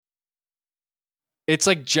It's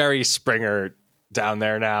like Jerry Springer down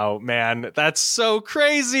there now, man. That's so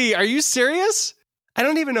crazy. Are you serious? I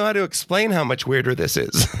don't even know how to explain how much weirder this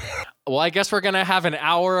is. Well, I guess we're going to have an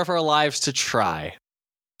hour of our lives to try.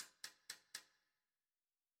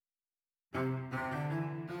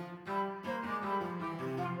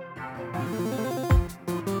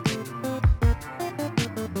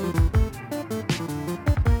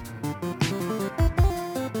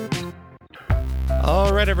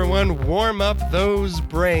 All right, everyone, warm up those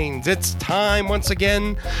brains. It's time once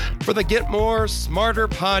again for the Get More Smarter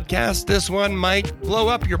podcast. This one might blow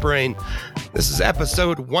up your brain. This is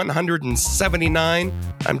episode 179.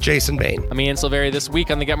 I'm Jason Bain. I'm Ian Silveri. This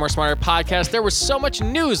week on the Get More Smarter podcast, there was so much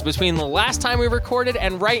news between the last time we recorded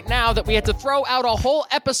and right now that we had to throw out a whole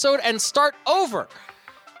episode and start over.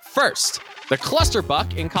 First, the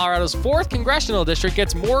clusterbuck in Colorado's 4th congressional district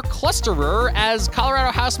gets more clusterer as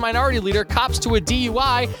Colorado House Minority Leader cops to a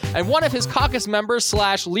DUI, and one of his caucus members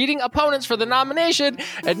 / leading opponents for the nomination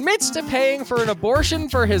admits to paying for an abortion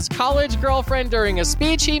for his college girlfriend during a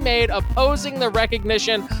speech he made opposing the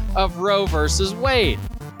recognition of Roe versus Wade.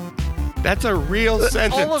 That's a real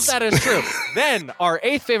sentence. All of that is true. Then, our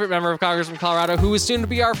 8th favorite member of Congress from Colorado, who is soon to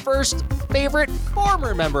be our first favorite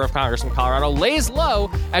former member of Congress from Colorado, lays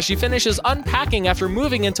low as she finishes unpacking after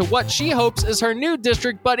moving into what she hopes is her new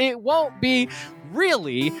district, but it won't be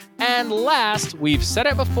really. And last, we've said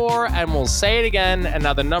it before and we'll say it again, and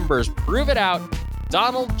now the numbers prove it out.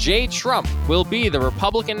 Donald J. Trump will be the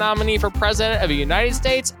Republican nominee for president of the United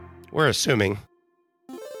States. We're assuming.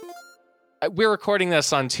 We're recording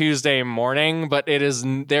this on Tuesday morning, but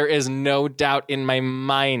there is no doubt in my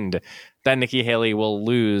mind that Nikki Haley will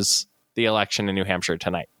lose the election in New Hampshire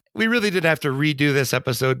tonight. We really did have to redo this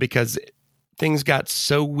episode because things got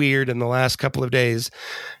so weird in the last couple of days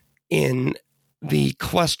in the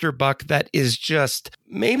clusterbuck that is just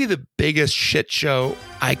maybe the biggest shit show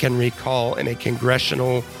I can recall in a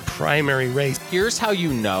congressional primary race. Here's how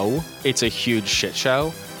you know it's a huge shit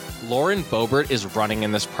show. Lauren Boebert is running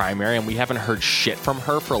in this primary, and we haven't heard shit from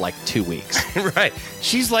her for like 2 weeks. Right.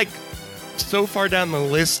 She's like so far down the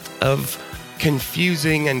list of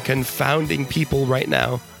confusing and confounding people right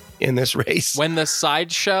now in this race. When the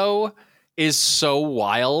sideshow is so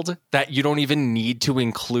wild that you don't even need to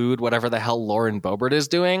include whatever the hell Lauren Boebert is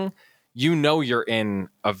doing, you know you're in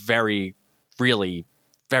a very, really,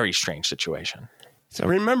 very strange situation. So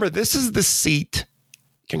remember, this is the seat,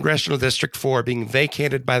 Congressional District 4, being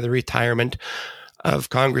vacated by the retirement of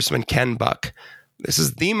Congressman Ken Buck. This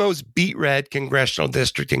is the most beat red congressional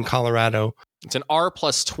district in Colorado. It's an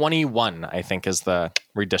R+21, I think, is the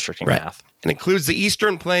redistricting math. It includes the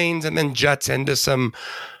Eastern Plains and then juts into some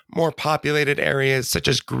more populated areas such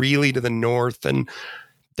as Greeley to the north and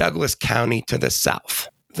Douglas County to the south.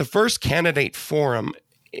 The first candidate forum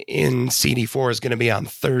in CD4 is going to be on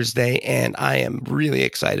Thursday, and I am really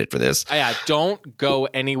excited for this. Yeah, don't go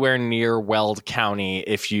anywhere near Weld County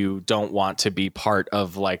if you don't want to be part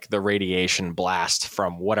of like the radiation blast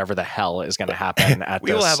from whatever the hell is going to happen at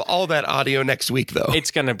We will have all that audio next week, though.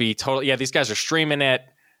 It's going to be total. Yeah, these guys are streaming it.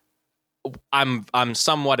 I'm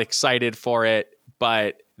somewhat excited for it,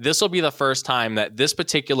 but this will be the first time that this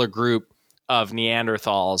particular group of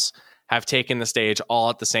Neanderthals have taken the stage all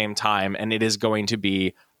at the same time, and it is going to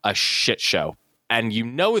be a shit show. And you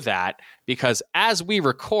know that because as we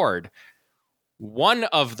record, one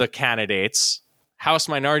of the candidates, House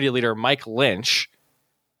Minority Leader Mike Lynch,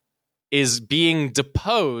 is being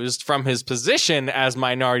deposed from his position as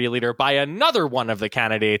Minority Leader by another one of the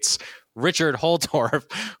candidates, Richard Holtorf,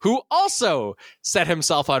 who also set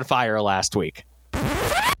himself on fire last week.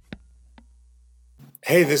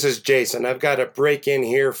 Hey, this is Jason. I've got to break in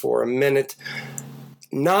here for a minute.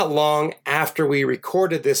 Not long after we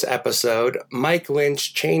recorded this episode, Mike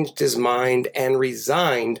Lynch changed his mind and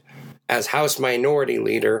resigned as House Minority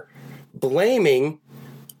Leader, blaming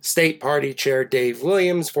State Party Chair Dave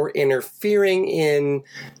Williams for interfering in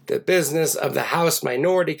the business of the House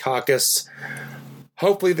Minority Caucus.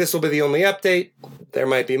 Hopefully this will be the only update. There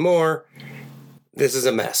might be more. This is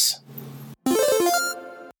a mess.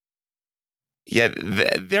 Yeah,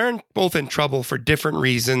 they're both in trouble for different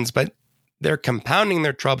reasons, but they're compounding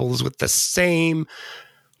their troubles with the same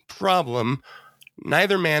problem.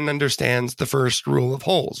 Neither man understands the first rule of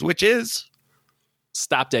holes, which is...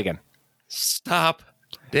 Stop digging. Stop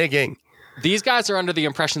digging. These guys are under the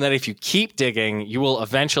impression that if you keep digging, you will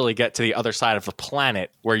eventually get to the other side of the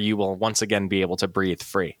planet where you will once again be able to breathe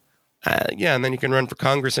free. Yeah, and then you can run for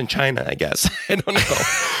Congress in China, I guess. I don't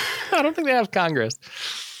know. I don't think they have Congress.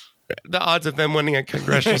 The odds of them winning a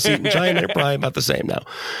congressional seat in China are probably about the same now.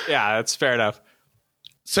 Yeah, that's fair enough.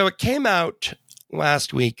 So it came out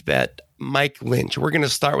last week that Mike Lynch. We're going to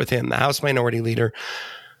start with him. The House Minority Leader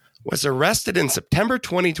was arrested in September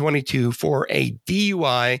 2022 for a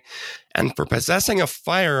DUI and for possessing a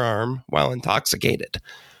firearm while intoxicated.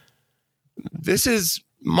 This is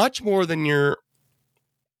much more than your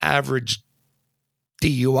average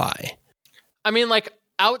DUI. I mean, like,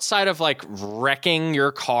 outside of like wrecking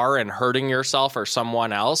your car and hurting yourself or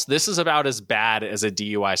someone else, this is about as bad as a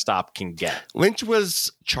DUI stop can get. Lynch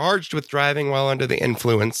was charged with driving while under the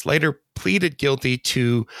influence, later pleaded guilty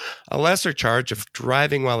to a lesser charge of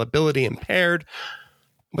driving while ability impaired,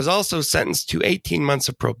 was also sentenced to 18 months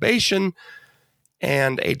of probation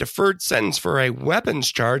and a deferred sentence for a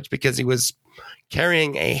weapons charge because he was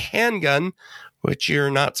carrying a handgun, which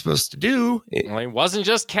you're not supposed to do. Well, he wasn't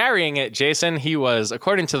just carrying it, Jason. He was,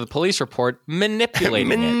 according to the police report,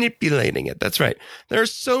 manipulating it. That's right. There are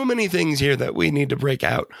so many things here that we need to break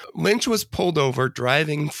out. Lynch was pulled over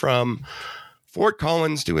driving from Fort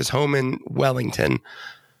Collins to his home in Wellington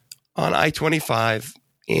on I-25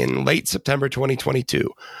 in late September 2022.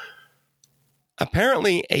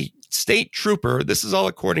 Apparently, a state trooper, this is all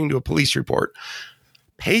according to a police report,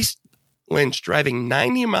 paced Lynch driving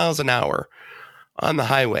 90 miles an hour on the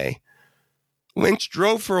highway. Lynch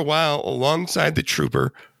drove for a while alongside the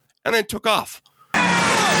trooper and then took off.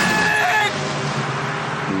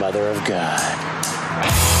 Mother of God.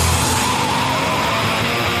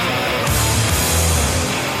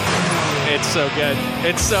 It's so good.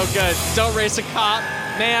 It's so good. Don't race a cop,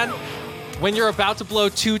 man. When you're about to blow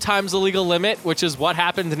 2 times the legal limit, which is what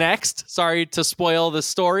happened next, sorry to spoil the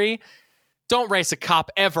story, don't race a cop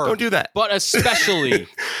ever. Don't do that. But especially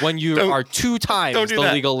when you are 2 times the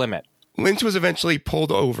legal limit. Lynch was eventually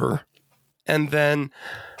pulled over, and then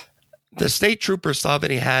the state trooper saw that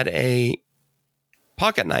he had a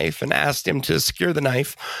pocket knife and asked him to secure the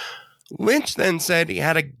knife. Lynch then said he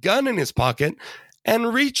had a gun in his pocket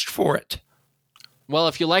and reached for it. Well,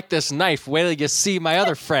 if you like this knife, wait till you see my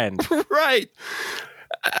other friend. Right.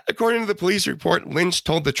 According to the police report, Lynch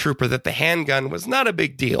told the trooper that the handgun was not a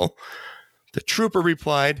big deal. The trooper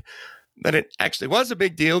replied that it actually was a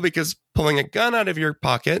big deal because pulling a gun out of your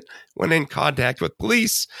pocket when in contact with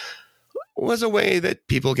police was a way that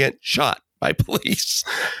people get shot by police.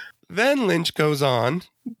 Then Lynch goes on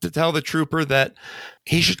to tell the trooper that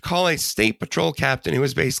he should call a state patrol captain who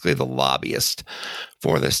was basically the lobbyist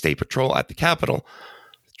for the state patrol at the Capitol.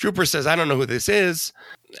 The trooper says, I don't know who this is.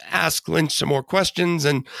 Ask Lynch some more questions,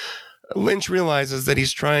 and Lynch realizes that he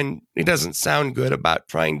doesn't sound good about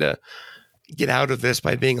trying to get out of this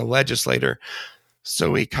by being a legislator.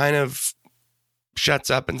 So he kind of shuts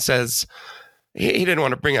up and says he didn't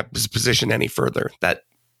want to bring up his position any further.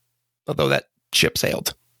 Although that ship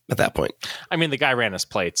sailed at that point. I mean, the guy ran his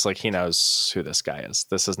plates. Like, he knows who this guy is.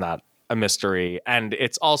 This is not a mystery. And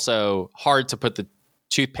it's also hard to put the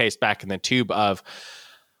toothpaste back in the tube of,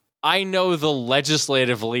 I know the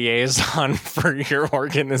legislative liaison for your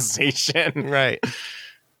organization. Right.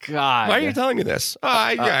 God. Why are you telling me this?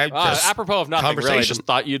 Apropos of nothing, really, I just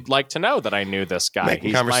thought you'd like to know that I knew this guy.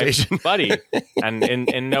 He's my buddy. And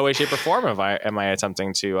in no way, shape, or form am I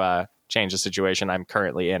attempting to change the situation I'm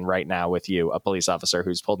currently in right now with you, a police officer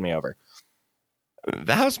who's pulled me over.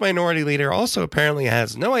 The House Minority Leader also apparently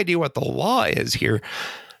has no idea what the law is here.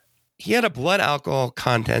 He had a blood alcohol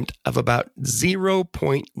content of about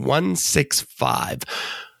 0.165,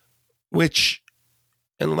 which,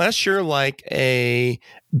 unless you're like a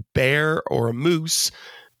bear or a moose,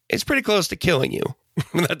 it's pretty close to killing you.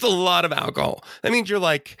 That's a lot of alcohol. That means you're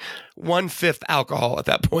like 1/5 alcohol at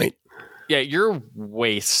that point. Yeah, you're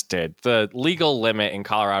wasted. The legal limit in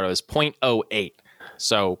Colorado is 0.08.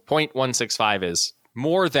 So 0.165 is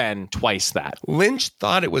more than twice that. Lynch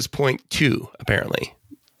thought it was 0.2, apparently,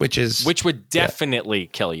 which would definitely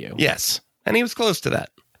kill you. Yes. And he was close to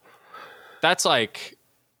that. That's like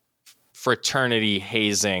fraternity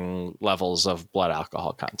hazing levels of blood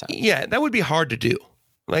alcohol content. Yeah, that would be hard to do.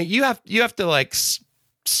 Like, you have to like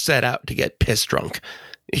set out to get piss drunk.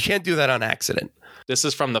 You can't do that on accident. This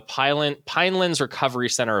is from the Pinelands Recovery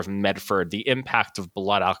Center of Medford, the impact of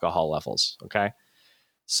blood alcohol levels. Okay.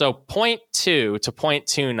 So 0.2 to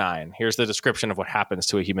 0.29. Here's the description of what happens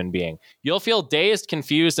to a human being. You'll feel dazed,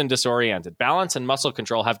 confused, and disoriented. Balance and muscle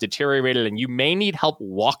control have deteriorated, and you may need help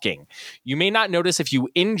walking. You may not notice if you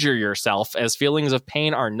injure yourself, as feelings of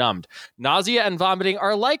pain are numbed. Nausea and vomiting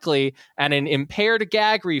are likely, and an impaired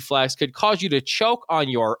gag reflex could cause you to choke on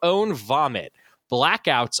your own vomit.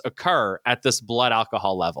 Blackouts occur at this blood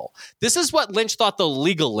alcohol level. This is what Lynch thought the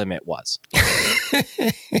legal limit was.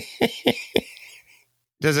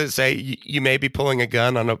 Does it say you may be pulling a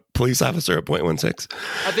gun on a police officer at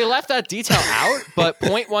 0.16? They left that detail out, but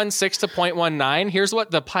 0.16 to 0.19, here's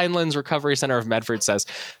what the Pinelands Recovery Center of Medford says.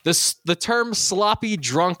 The term sloppy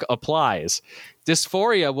drunk applies.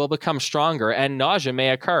 Dysphoria will become stronger and nausea may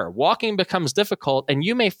occur. Walking becomes difficult and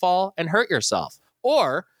you may fall and hurt yourself.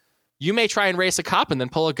 Or you may try and race a cop and then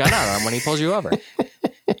pull a gun out on him when he pulls you over.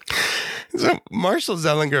 So Marshall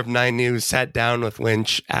Zellinger of 9 News sat down with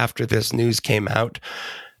Lynch after this news came out.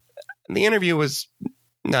 The interview was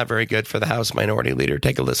not very good for the House Minority Leader.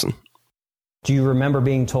 Take a listen. Do you remember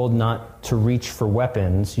being told not to reach for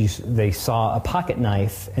weapons? They saw a pocket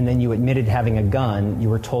knife, and then you admitted having a gun. You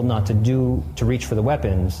were told not to reach for the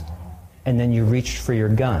weapons, and then you reached for your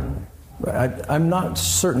gun. I'm not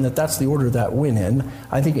certain that that's the order that went in.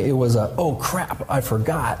 I think it was oh crap, I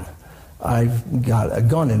forgot. I've got a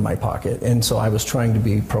gun in my pocket, and so I was trying to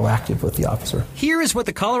be proactive with the officer. Here is what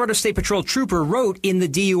the Colorado State Patrol trooper wrote in the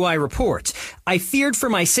DUI report. I feared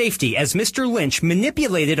for my safety as Mr. Lynch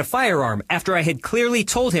manipulated a firearm after I had clearly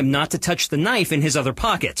told him not to touch the knife in his other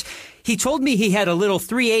pocket. He told me he had a little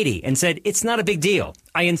 .380 and said it's not a big deal.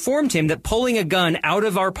 I informed him that pulling a gun out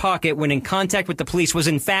of our pocket when in contact with the police was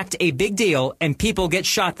in fact a big deal, and people get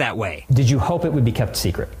shot that way. Did you hope it would be kept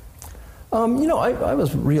secret? I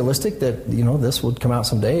was realistic that, this would come out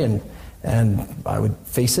someday and I would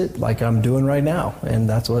face it like I'm doing right now. And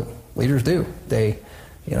that's what leaders do. They,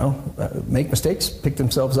 make mistakes, pick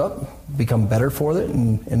themselves up, become better for it,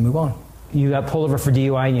 and move on. You got pulled over for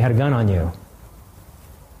DUI and you had a gun on you.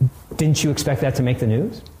 Didn't you expect that to make the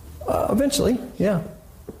news? Eventually, yeah.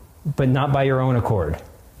 But not by your own accord?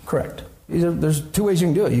 Correct. There's 2 ways you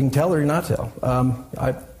can do it. You can tell or you not tell.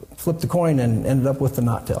 I flipped the coin and ended up with the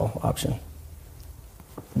not tell option.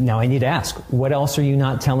 Now I need to ask, what else are you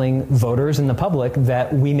not telling voters and the public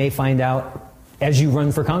that we may find out as you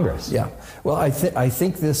run for Congress? Yeah. Well, I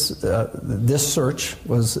think this search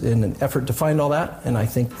was in an effort to find all that, and I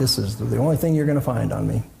think this is the only thing you're going to find on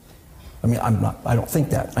me. I mean, I don't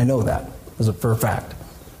think that. I know that for a fact.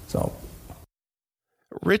 So,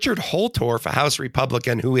 Richard Holtorf, a House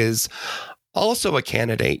Republican who is also a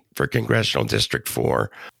candidate for Congressional District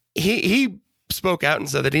 4, he spoke out and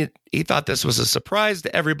said that he thought this was a surprise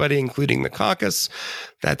to everybody, including the caucus,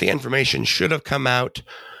 that the information should have come out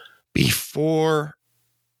before,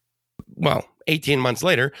 18 months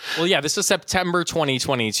later. Well, yeah, this is September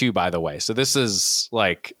 2022, by the way. So this is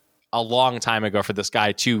like a long time ago for this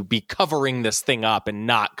guy to be covering this thing up and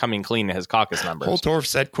not coming clean to his caucus numbers. Holtorf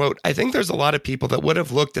said, quote, I think there's a lot of people that would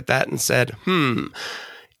have looked at that and said,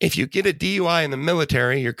 if you get a DUI in the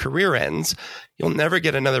military, your career ends. You'll never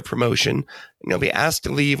get another promotion, and you'll be asked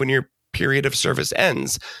to leave when your period of service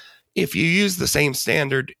ends. If you use the same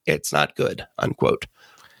standard, it's not good, unquote.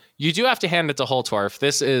 You do have to hand it to Holtorf.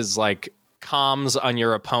 This is like comms on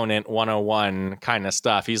your opponent 101 kind of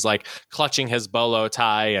stuff. He's like clutching his bolo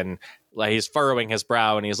tie and like he's furrowing his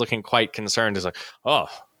brow and he's looking quite concerned. He's like, oh,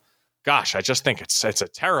 gosh, I just think it's a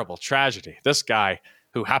terrible tragedy. This guy,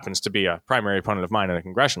 who happens to be a primary opponent of mine in a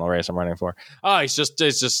congressional race I'm running for. Oh, it's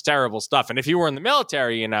just terrible stuff. And if he were in the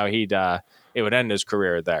military, it would end his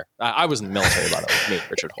career there. I was in the military, by the way, me,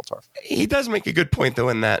 Richard Holtorf. He does make a good point, though,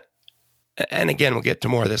 in that, and again, we'll get to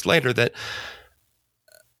more of this later, that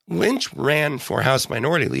Lynch ran for House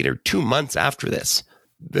Minority Leader 2 months after this.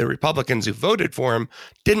 The Republicans who voted for him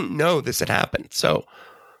didn't know this had happened. So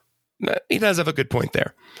he does have a good point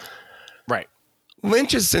there. Right.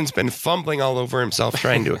 Lynch has since been fumbling all over himself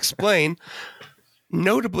trying to explain.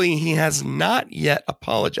 Notably, he has not yet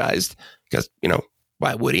apologized because,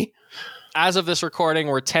 why would he? As of this recording,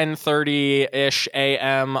 we're 10:30-ish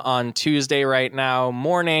a.m. on Tuesday right now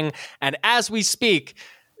morning. And as we speak,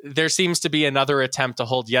 there seems to be another attempt to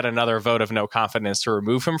hold yet another vote of no confidence to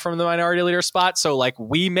remove him from the minority leader spot. So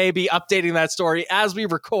we may be updating that story as we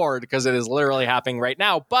record because it is literally happening right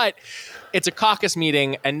now. But it's a caucus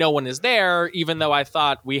meeting and no one is there, even though I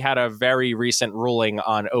thought we had a very recent ruling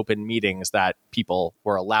on open meetings that people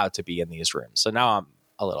were allowed to be in these rooms. So now I'm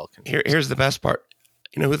a little confused. Here's the best part.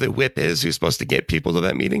 You know who the whip is who's supposed to get people to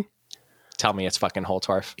that meeting? Tell me it's fucking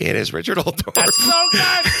Holtorf. It is Richard Holtorf. That's so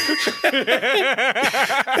good.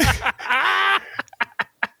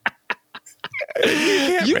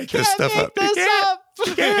 You can't make this stuff up.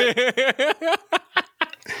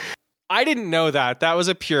 I didn't know that. That was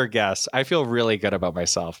a pure guess. I feel really good about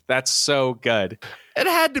myself. That's so good. It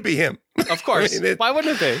had to be him. Of course. Why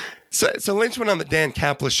wouldn't it be? So Lynch went on the Dan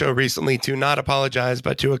Caplis show recently to not apologize,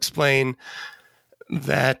 but to explain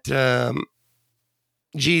that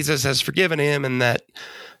Jesus has forgiven him and that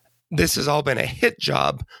this has all been a hit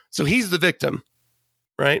job. So he's the victim,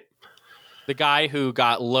 right? The guy who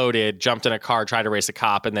got loaded, jumped in a car, tried to race a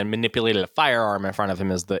cop, and then manipulated a firearm in front of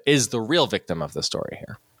him is the real victim of the story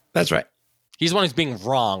here. That's right. He's the one who's being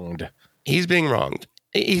wronged. He's being wronged.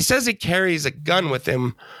 He says he carries a gun with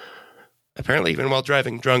him, apparently even while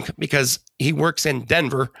driving drunk, because he works in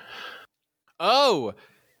Denver. Oh,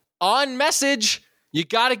 on message. You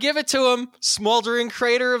got to give it to him. Smoldering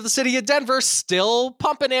crater of the city of Denver, still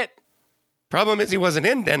pumping it. Problem is he wasn't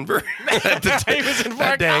in Denver at the He was in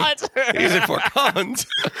Fort Collins. He was in Fort Collins.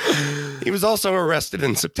 He was also arrested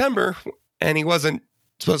in September, and he wasn't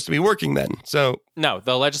supposed to be working then. So no,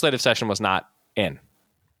 the legislative session was not in.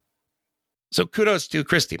 So kudos to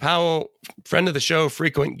Christy Powell, friend of the show,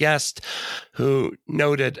 frequent guest, who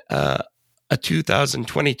noted a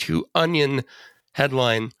 2022 Onion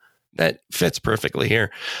headline that fits perfectly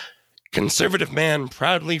here. Conservative man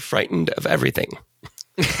proudly frightened of everything.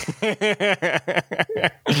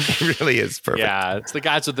 It really is perfect. Yeah, it's the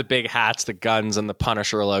guys with the big hats, the guns, and the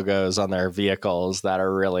Punisher logos on their vehicles that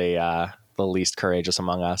are really the least courageous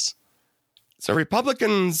among us. So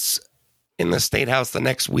Republicans in the State House the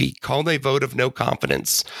next week called a vote of no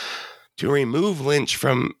confidence to remove Lynch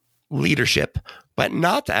from leadership, but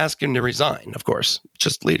not to ask him to resign, of course,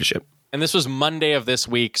 just leadership. And this was Monday of this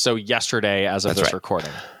week, so yesterday as of this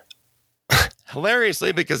recording.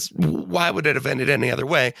 Hilariously, because why would it have ended any other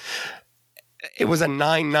way? It was a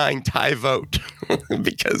 9-9 tie vote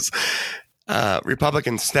because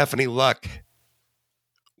Republican Stephanie Luck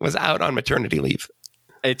was out on maternity leave.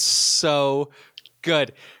 It's so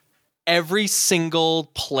good. Every single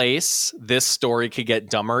place this story could get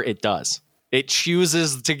dumber, it does. It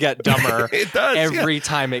chooses to get dumber it does, every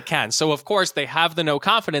time it can. So, of course, they have the no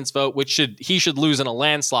confidence vote, which he should lose in a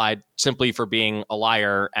landslide simply for being a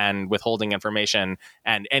liar and withholding information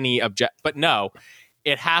and any But no,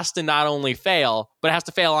 it has to not only fail, but it has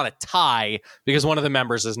to fail on a tie because one of the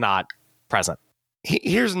members is not present.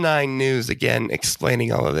 Here's 9 News again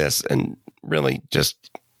explaining all of this and really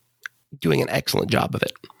just doing an excellent job of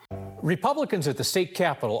it. Republicans at the state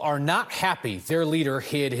capitol are not happy their leader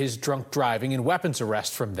hid his drunk driving and weapons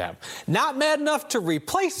arrest from them. Not mad enough to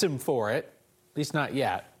replace him for it, at least not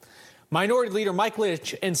yet. Minority Leader Mike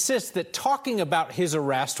Lynch insists that talking about his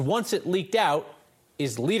arrest once it leaked out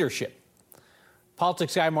is leadership.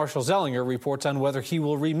 Politics guy Marshall Zellinger reports on whether he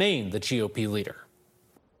will remain the GOP leader.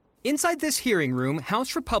 Inside this hearing room,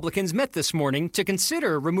 House Republicans met this morning to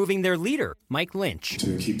consider removing their leader, Mike Lynch.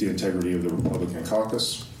 To keep the integrity of the Republican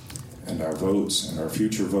caucus and our votes and our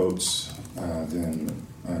future votes, then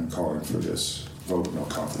I'm calling for this vote of no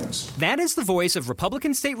confidence. That is the voice of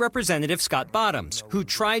Republican State Representative Scott Bottoms, who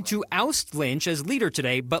tried to oust Lynch as leader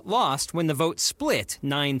today, but lost when the vote split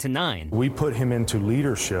 9-9. We put him into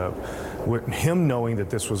leadership with him knowing that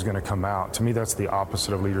this was going to come out. To me, that's the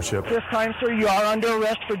opposite of leadership. This time, sir, you are under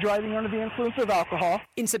arrest for driving under the influence of alcohol.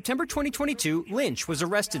 In September 2022, Lynch was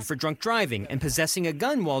arrested for drunk driving and possessing a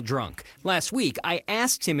gun while drunk. Last week, I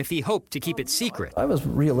asked him if he hoped to keep it secret. I was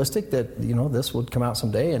realistic that, this would come out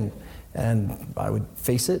someday and I would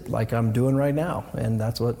face it like I'm doing right now, and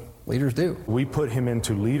that's what leaders do. We put him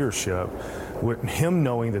into leadership with him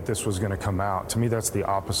knowing that this was going to come out. To me, that's the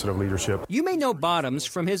opposite of leadership. You may know Bottoms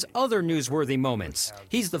from his other newsworthy moments.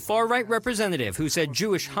 He's the far-right representative who said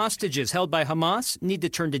Jewish hostages held by Hamas need to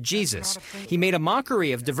turn to Jesus. He made a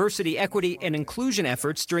mockery of diversity, equity, and inclusion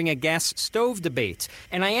efforts during a gas stove debate.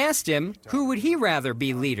 And I asked him, who would he rather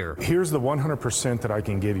be leader? Here's the 100% that I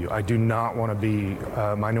can give you. I do not want to be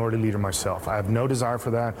a minority leader myself. I have no desire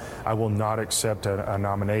for that. I will not accept a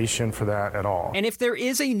nomination for that at all. And if there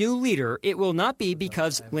is a new leader, it will not be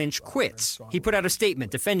because Lynch quits. He put out a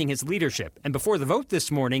statement defending his leadership, and before the vote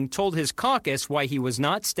this morning, told his caucus why he was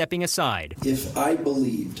not stepping aside. If I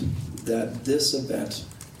believed that this event,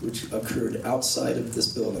 which occurred outside of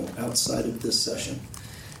this building, outside of this session,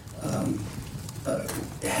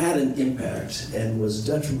 had an impact and was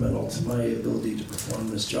detrimental to my ability to perform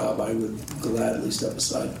this job, I would gladly step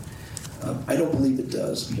aside. I don't believe it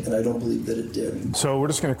does, and I don't believe that it did. So we're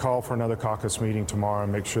just going to call for another caucus meeting tomorrow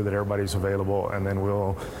and make sure that everybody's available, and then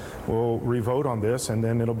we'll re-vote on this, and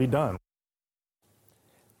then it'll be done.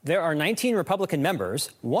 There are 19 Republican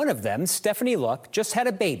members. One of them, Stephanie Luck, just had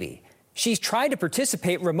a baby. She's tried to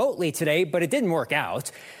participate remotely today, but it didn't work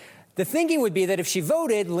out. The thinking would be that if she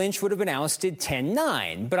voted, Lynch would have been ousted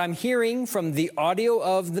 10-9. But I'm hearing from the audio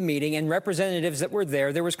of the meeting and representatives that were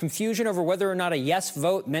there was confusion over whether or not a yes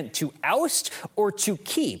vote meant to oust or to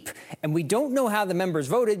keep. And we don't know how the members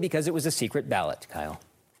voted because it was a secret ballot, Kyle.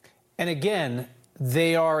 And again,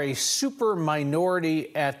 they are a super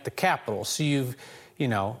minority at the Capitol. So You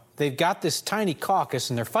know, they've got this tiny caucus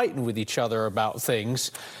and they're fighting with each other about things.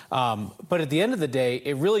 But at the end of the day,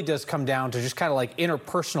 it really does come down to just kind of like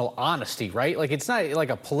interpersonal honesty, right? Like, it's not like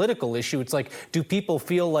a political issue. It's like, do people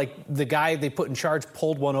feel like the guy they put in charge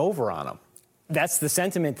pulled one over on them? That's the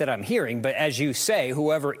sentiment that I'm hearing. But as you say,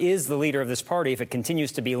 whoever is the leader of this party, if it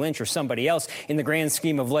continues to be Lynch or somebody else, in the grand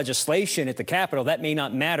scheme of legislation at the Capitol, that may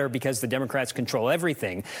not matter because the Democrats control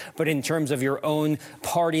everything. But in terms of your own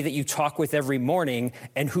party that you talk with every morning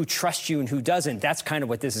and who trusts you and who doesn't, that's kind of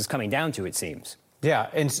what this is coming down to, it seems. Yeah,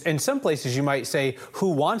 and in some places you might say,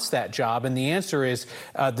 who wants that job? And the answer is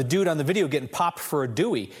the dude on the video getting popped for a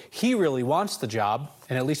Dewey. He really wants the job,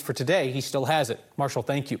 and at least for today, he still has it. Marshall,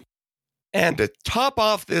 thank you. And to top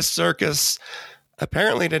off this circus,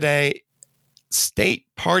 apparently today, state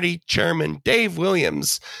party chairman Dave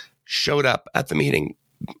Williams showed up at the meeting.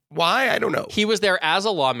 Why? I don't know. He was there as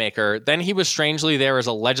a lawmaker. Then he was strangely there as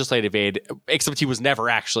a legislative aide, except he was never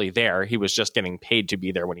actually there. He was just getting paid to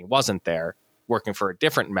be there when he wasn't there, working for a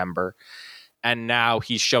different member. And now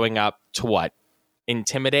he's showing up to what?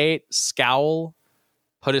 Intimidate? Scowl?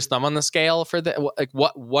 Put his thumb on the scale for the like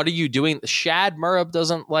what are you doing? Shad Murab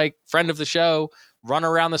doesn't, like, friend of the show, run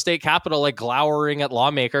around the state capitol like glowering at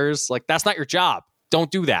lawmakers. Like, that's not your job.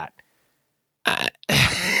 Don't do that. I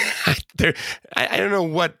don't know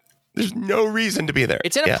what. There's no reason to be there.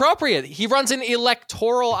 It's inappropriate. Yeah. He runs an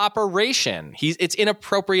electoral operation. It's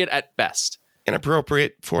inappropriate at best.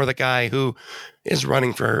 Inappropriate for the guy who is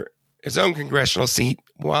running for his own congressional seat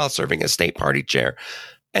while serving as state party chair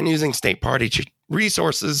and using state party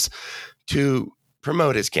resources to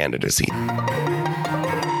promote his candidacy.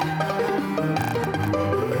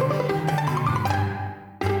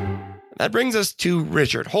 That brings us to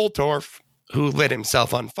Richard Holtorf, who lit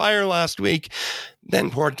himself on fire last week,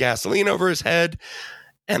 then poured gasoline over his head,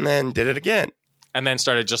 and then did it again. And then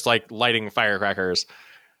started just, like, lighting firecrackers.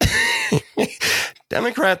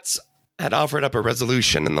 Democrats had offered up a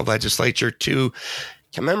resolution in the legislature to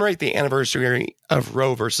commemorate the anniversary of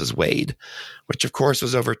Roe versus Wade, which of course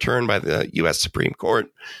was overturned by the U.S. Supreme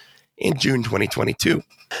Court in June 2022.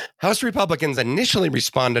 House Republicans initially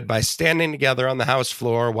responded by standing together on the House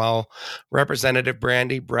floor while Representative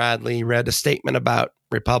Brandy Bradley read a statement about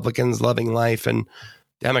Republicans loving life and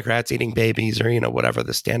Democrats eating babies, or, whatever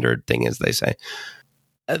the standard thing is they say.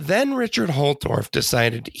 Then Richard Holtorf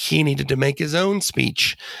decided he needed to make his own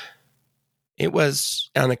speech. It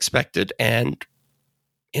was unexpected and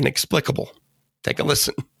inexplicable. Take a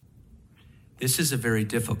listen. This is a very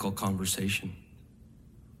difficult conversation.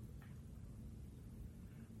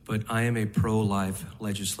 But I am a pro-life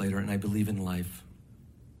legislator, and I believe in life.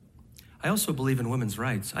 I also believe in women's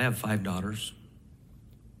rights. I have 5 daughters.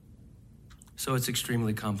 So it's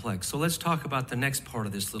extremely complex. So let's talk about the next part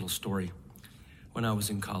of this little story. When I was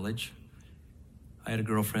in college, I had a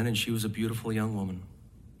girlfriend, and she was a beautiful young woman.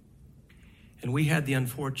 And we had the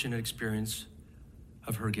unfortunate experience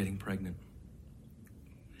of her getting pregnant.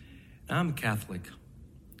 Now, I'm Catholic,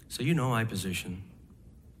 so you know my position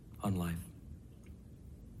on life.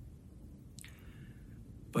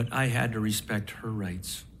 But I had to respect her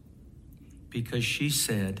rights because she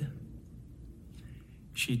said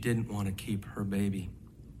she didn't want to keep her baby.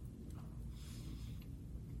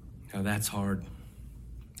 Now, that's hard.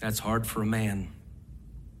 That's hard for a man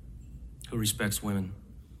who respects women.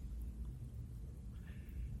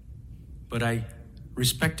 But I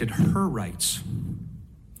respected her rights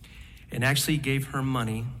and actually gave her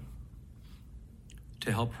money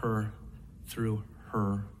to help her through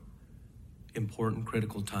her important,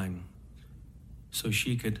 critical time so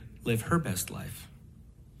she could live her best life,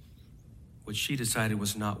 which she decided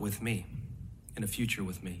was not with me, in a future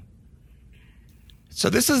with me. So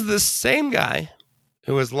this is the same guy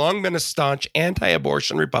who has long been a staunch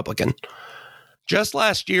anti-abortion Republican. Just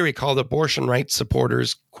last year, he called abortion rights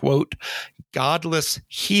supporters, quote, godless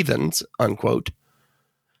heathens, unquote.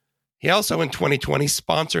 He also, in 2020,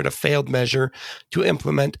 sponsored a failed measure to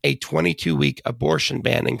implement a 22-week abortion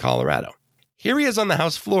ban in Colorado. Here he is on the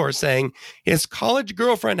House floor saying his college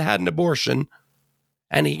girlfriend had an abortion,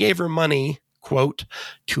 and he gave her money, quote,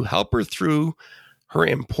 to help her through her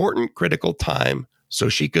important, critical time so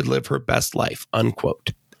she could live her best life,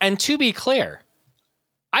 unquote. And to be clear,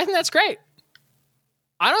 I think that's great.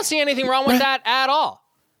 I don't see anything wrong with that at all.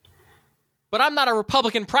 But I'm not a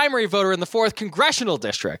Republican primary voter in the 4th Congressional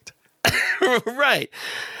District. Right.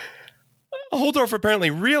 Holtorf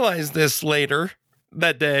apparently realized this later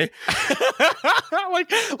that day.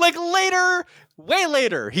 like later, way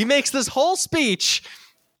later, he makes this whole speech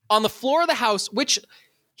on the floor of the House, which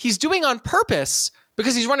he's doing on purpose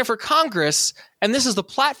because he's running for Congress, and this is the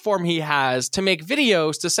platform he has to make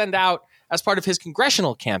videos to send out as part of his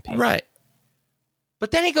congressional campaign. Right.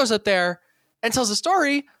 But then he goes up there and tells a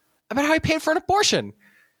story about how he paid for an abortion,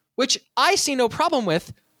 which I see no problem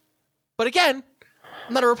with. But again,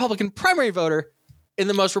 I'm not a Republican primary voter in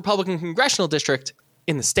the most Republican congressional district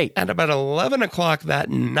in the state. At about 11 o'clock that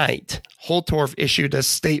night, Holtorf issued a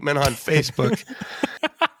statement on Facebook.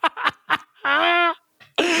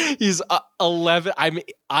 He's 11.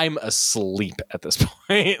 I'm asleep at this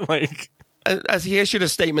point. Like, as he issued a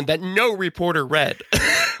statement that no reporter read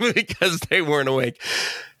because they weren't awake.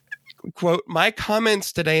 Quote, "My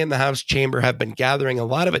comments today in the House chamber have been gathering a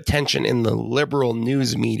lot of attention in the liberal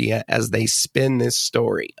news media as they spin this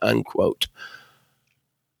story," unquote.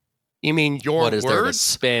 You mean your what is there to words?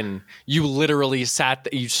 Spin? You literally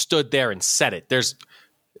you stood there and said it. This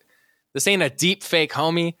ain't a deep fake,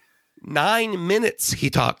 homie. 9 minutes he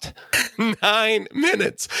talked. 9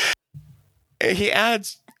 minutes. He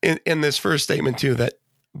adds in this first statement too that,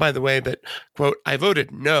 by the way, that, quote, "I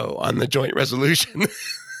voted no on the joint resolution."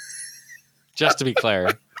 Just to be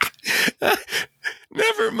clear.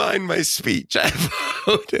 Never mind my speech. I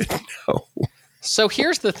voted no. So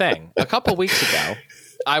here's the thing. A couple weeks ago,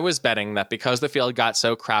 I was betting that because the field got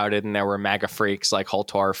so crowded and there were MAGA freaks like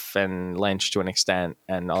Holtorf and Lynch to an extent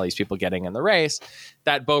and all these people getting in the race,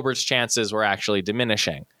 that Boebert's chances were actually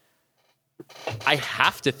diminishing. I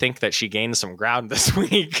have to think that she gained some ground this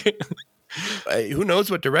week. Who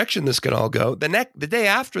knows what direction this could all go. The day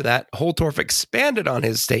after that, Holtorf expanded on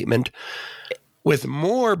his statement with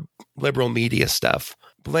more liberal media stuff,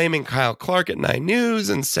 blaming Kyle Clark at 9 News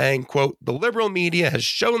and saying, quote, "The liberal media has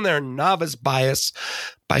shown their novice bias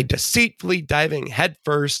by deceitfully diving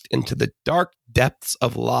headfirst into the dark depths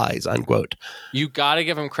of lies," unquote. You got to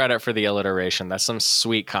give him credit for the alliteration. That's some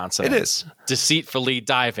sweet consonants. It is. Deceitfully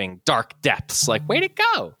diving dark depths. Like, way to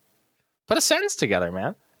go. Put a sentence together,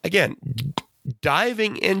 man. Again,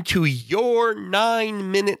 diving into your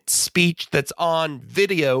 9-minute speech that's on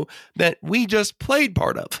video that we just played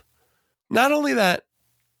part of. Not only that,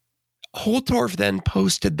 Holtorf then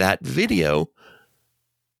posted that video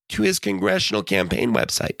to his congressional campaign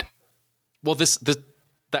website. Well,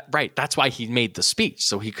 right. That's why he made the speech,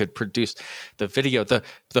 so he could produce the video.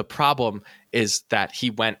 The problem is that he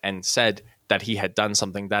went and said that he had done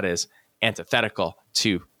something that is antithetical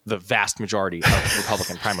to the vast majority of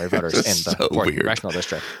Republican primary voters in the 4th congressional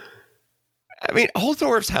district. I mean,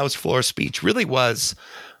 Holtorf's House floor speech really was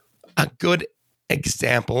a good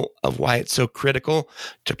example of why it's so critical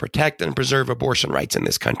to protect and preserve abortion rights in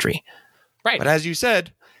this country. Right. But as you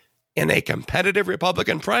said, in a competitive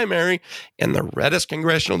Republican primary in the reddest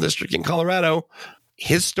congressional district in Colorado,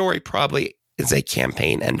 his story probably is a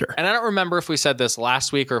campaign ender. And I don't remember if we said this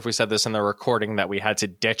last week or if we said this in the recording that we had to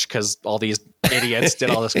ditch because all these idiots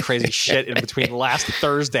did all this crazy shit in between last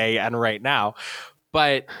Thursday and right now.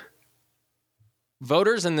 But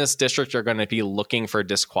voters in this district are going to be looking for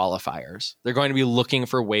disqualifiers. They're going to be looking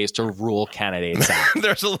for ways to rule candidates out.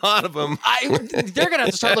 There's a lot of them. They're going to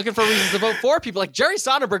have to start looking for reasons to vote for people. Like Jerry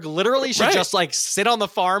Sonnenberg literally should just like sit on the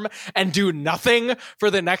farm and do nothing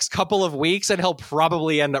for the next couple of weeks, and he'll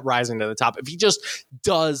probably end up rising to the top if he just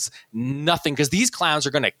does nothing, because these clowns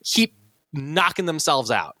are going to keep knocking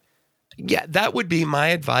themselves out. Yeah, that would be my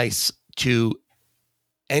advice to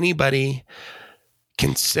anybody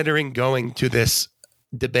considering going to this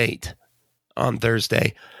debate on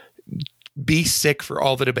Thursday. Be sick for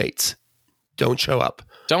all the debates. Don't show up.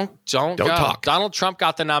 Don't go. Talk. Donald Trump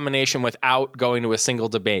got the nomination without going to a single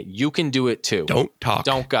debate. You can do it too. Don't talk.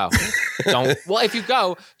 Don't go. Don't. Well, if you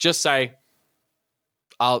go, just say,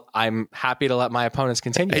 I'm happy to let my opponents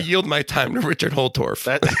continue. I yield my time to Richard Holtorf.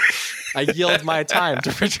 I yield my time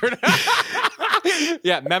to Richard.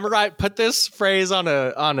 Yeah, memorize. Put this phrase on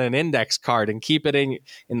an index card and keep it in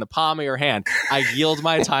the palm of your hand. I yield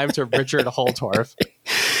my time to Richard Holtorf.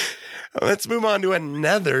 Let's move on to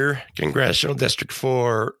another congressional District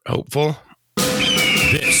 4 hopeful.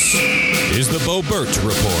 This is the Boebert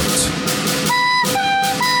Report.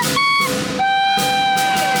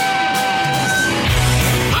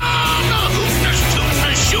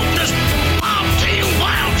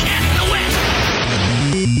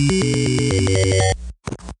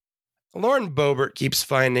 Lauren Boebert keeps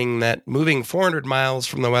finding that moving 400 miles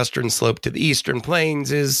from the western slope to the eastern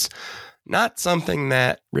plains is not something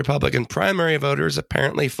that Republican primary voters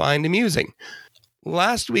apparently find amusing.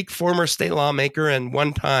 Last week, former state lawmaker and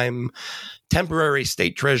one-time temporary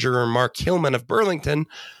state treasurer Mark Hillman of Burlington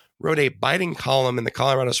wrote a biting column in the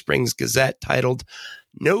Colorado Springs Gazette titled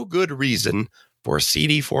 "No Good Reason for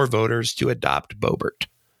CD4 Voters to Adopt Boebert."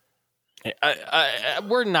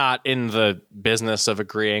 We're not in the business of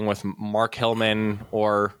agreeing with Mark Hillman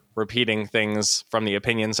or repeating things from the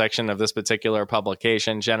opinion section of this particular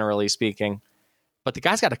publication, generally speaking. But the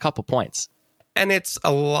guy's got a couple points. And it's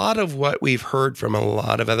a lot of what we've heard from a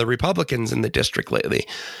lot of other Republicans in the district lately,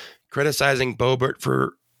 criticizing Boebert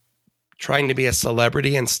for trying to be a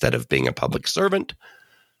celebrity instead of being a public servant,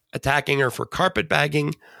 attacking her for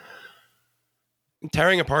carpetbagging,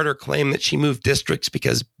 tearing apart her claim that she moved districts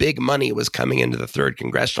because big money was coming into the 3rd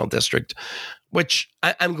Congressional District, which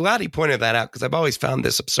I'm glad he pointed that out because I've always found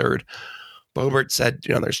this absurd. Boebert said,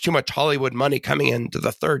 there's too much Hollywood money coming into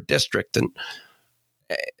the 3rd District. And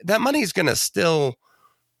that money is going to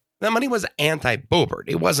that money was anti-Boebert.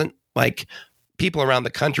 It wasn't like people around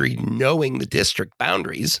the country knowing the district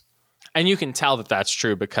boundaries. And you can tell that that's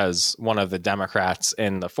true because one of the Democrats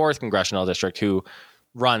in the 4th Congressional District who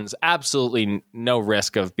runs absolutely no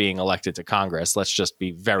risk of being elected to Congress, let's just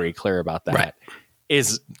be very clear about that, right,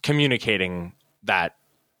 is communicating that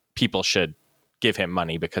people should give him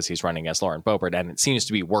money because he's running as Lauren Boebert, and it seems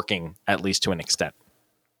to be working at least to an extent.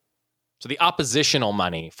 So the oppositional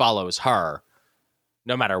money follows her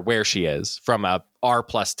no matter where she is, from a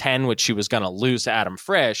R+10, which she was going to lose to Adam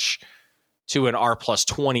Frisch, to an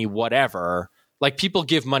R+20 whatever. Like, people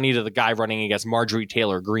give money to the guy running against Marjorie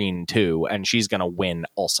Taylor Greene too, and she's going to win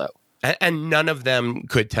also. And none of them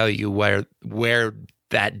could tell you where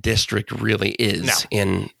that district really is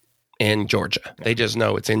in Georgia. They just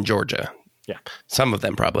know it's in Georgia. Yeah. Some of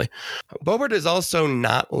them probably. Boebert is also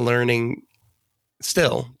not learning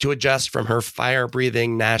still to adjust from her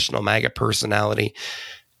fire-breathing national MAGA personality.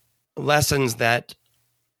 Lessons that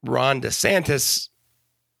Ron DeSantis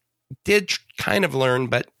did kind of learn,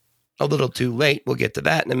 but a little too late. We'll get to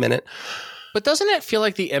that in a minute. But doesn't it feel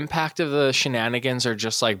like the impact of the shenanigans are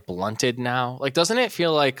just like blunted now? Like, doesn't it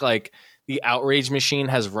feel like the outrage machine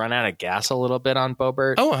has run out of gas a little bit on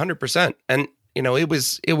Boebert? Oh, 100%. And,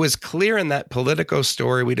 it was clear in that Politico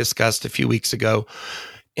story we discussed a few weeks ago,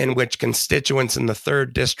 in which constituents in the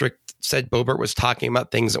 3rd District said Boebert was talking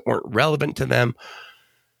about things that weren't relevant to them.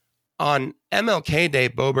 On MLK Day,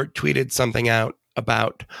 Boebert tweeted something out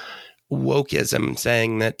about wokeism,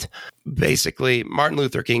 saying that basically Martin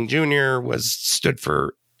Luther King Jr. stood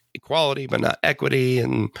for equality but not equity,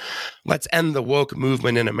 and let's end the woke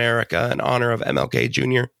movement in America in honor of MLK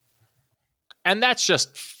Jr. And that's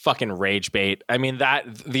just fucking rage bait. I mean,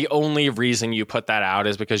 the only reason you put that out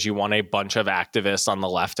is because you want a bunch of activists on the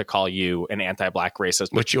left to call you an anti-black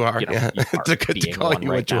racist, which you are. You are it's a good to call you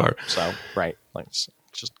what you are. So, right. Let's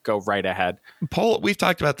just go right ahead. We've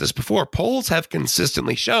talked about this before. Polls have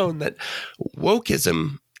consistently shown that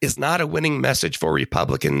wokeism is not a winning message for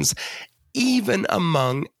Republicans, even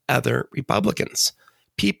among other Republicans.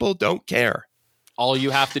 People don't care. All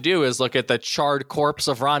you have to do is look at the charred corpse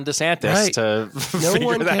of Ron DeSantis to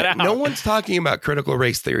figure that out. No one's talking about critical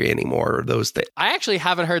race theory anymore, or those things. I actually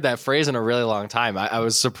haven't heard that phrase in a really long time. I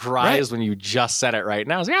was surprised when you just said it right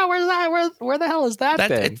now. I was like, yeah, where's that? Where the hell is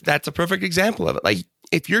that? That's a perfect example of it. Like,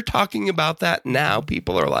 if you're talking about that now,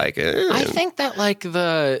 people are like, I think that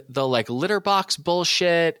the litter box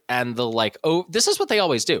bullshit and this is what they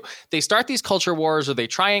always do. They start these culture wars, or they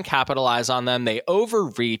try and capitalize on them. They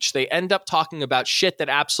overreach. They end up talking about shit that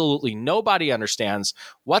absolutely nobody understands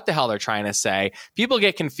what the hell they're trying to say. People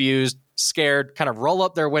get confused, scared, kind of roll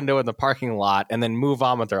up their window in the parking lot, and then move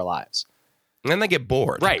on with their lives. And then they get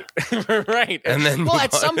bored. Right. Right. And then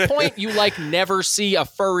at some point you never see a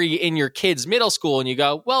furry in your kid's middle school and you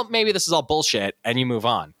go, well, maybe this is all bullshit, and you move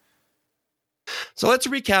on. So let's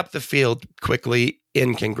recap the field quickly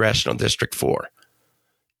in Congressional District 4.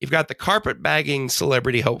 You've got the carpetbagging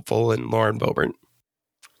celebrity hopeful in Lauren Boebert,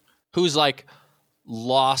 who's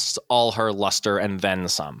lost all her luster and then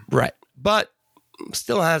some. Right. But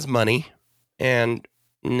still has money and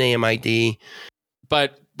name ID.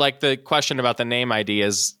 But the question about the name ID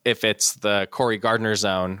is if it's the Cory Gardner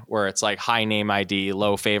zone, where it's high name ID,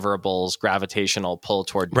 low favorables, gravitational pull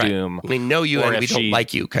toward doom. We know you and we don't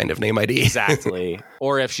like you kind of name ID. Exactly.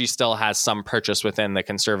 Or if she still has some purchase within the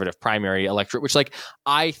conservative primary electorate, which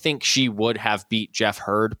I think she would have beat Jeff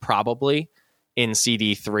Hurd probably in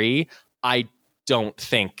CD3. I don't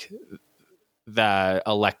think the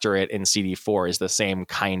electorate in CD4 is the same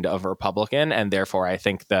kind of Republican, and therefore I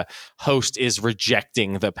think the host is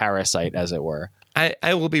rejecting the parasite, as it were.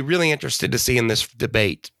 I will be really interested to see in this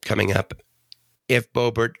debate coming up if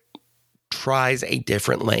Boebert tries a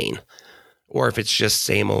different lane, or if it's just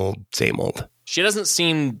same old, same old. She doesn't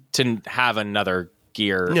seem to have another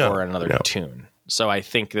gear or another tune, so I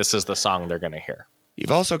think this is the song they're going to hear.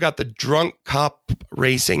 You've also got the drunk cop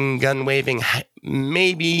racing, gun waving,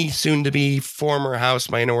 maybe soon to be former House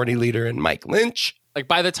Minority Leader and Mike Lynch.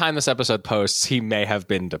 By the time this episode posts, he may have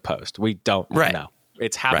been deposed. We don't know.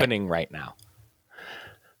 It's happening right now.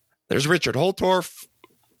 There's Richard Holtorf.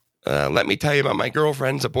 Let me tell you about my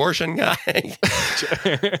girlfriend's abortion guy.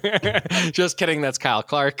 Just kidding. That's Kyle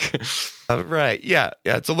Clark. Right. Yeah.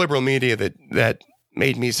 It's a liberal media that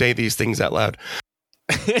made me say these things out loud.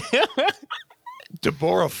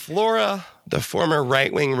 Deborah Flora, the former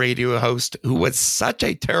right-wing radio host who was such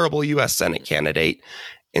a terrible U.S. Senate candidate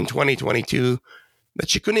in 2022 that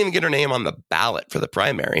she couldn't even get her name on the ballot for the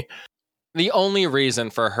primary. The only reason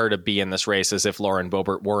for her to be in this race is if Lauren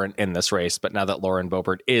Boebert weren't in this race. But now that Lauren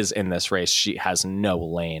Boebert is in this race, she has no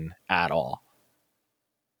lane at all.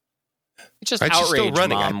 It's just outrage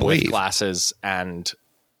mom with glasses and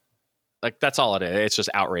like that's all it is. It's just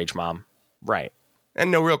outrage mom. Right. And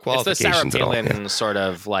no real qualifications at all. It's the Sarah Palin sort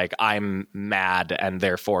of like, I'm mad and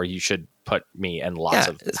therefore you should put me in lots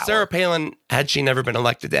of power. Sarah Palin, had she never been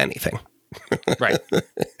elected to anything. Right.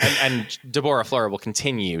 And Deborah Flora will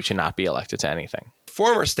continue to not be elected to anything.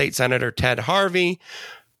 Former state senator Ted Harvey,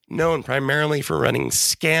 known primarily for running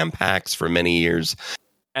scam PACs for many years.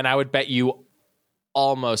 And I would bet you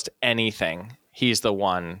almost anything he's the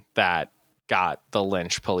one that got the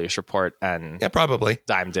Lynch police report and probably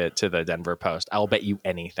dimed it to the Denver Post. I will bet you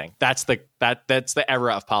anything. That's the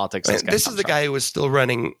era of politics. This is the guy who was still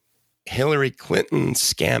running Hillary Clinton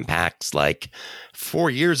scam PACs like 4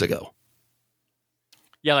 years ago.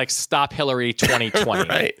 Yeah, like Stop Hillary 2020.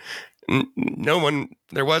 Right.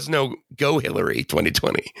 There was no Go Hillary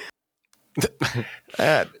 2020.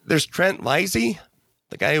 There's Trent Lizzie,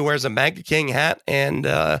 the guy who wears a MAGA King hat, and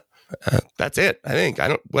that's it. I think.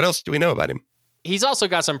 What else do we know about him? He's also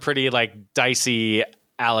got some pretty like dicey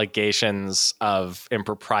allegations of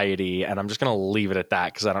impropriety, and I'm just going to leave it at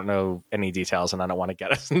that because I don't know any details, and I don't want to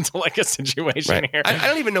get us into like a situation here. I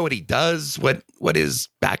don't even know what he does. What his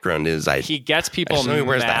background is. He gets people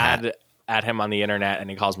mad at him on the internet,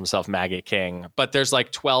 and he calls himself MAGA King. But there's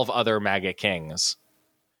like 12 other MAGA Kings.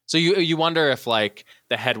 So you wonder if like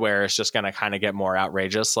the headwear is just going to kind of get more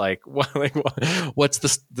outrageous. Like what's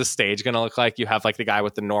the stage going to look like? You have like the guy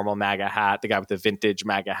with the normal MAGA hat, the guy with the vintage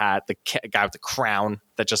MAGA hat, the guy with the crown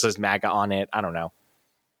that just says MAGA on it. I don't know.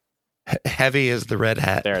 Heavy as the red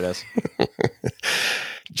hat. There it is.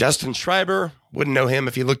 Justin Schreiber, wouldn't know him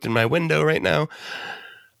if he looked in my window right now.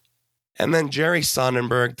 And then Jerry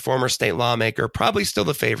Sonnenberg, former state lawmaker, probably still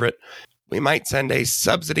the favorite. We might send a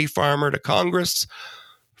subsidy farmer to Congress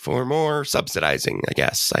for more subsidizing, I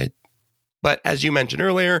guess. But as you mentioned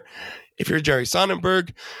earlier, if you're Jerry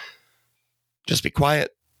Sonnenberg, just be quiet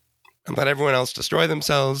and let everyone else destroy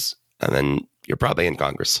themselves, and then you're probably in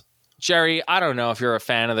Congress. Jerry, I don't know if you're a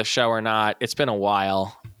fan of the show or not. It's been a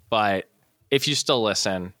while, but if you still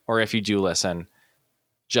listen, or if you do listen,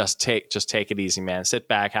 just take it easy, man. Sit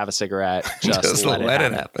back, have a cigarette, just let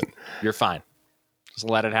it happen. You're fine. Just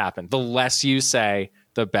let it happen. The less you say,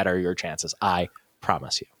 the better your chances. I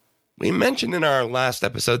promise you. We mentioned in our last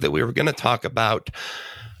episode that we were going to talk about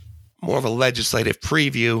more of a legislative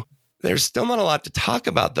preview. There's still not a lot to talk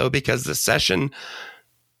about, though, because the session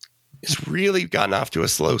has really gotten off to a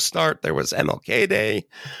slow start. There was MLK Day,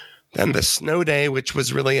 then the snow day, which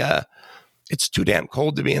was really it's too damn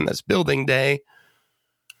cold to be in this building day.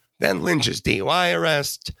 Then Lynch's DUI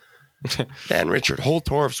arrest. Then Richard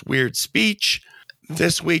Holtorf's weird speech.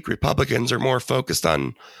 This week, Republicans are more focused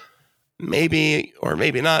on maybe or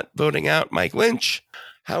maybe not voting out Mike Lynch.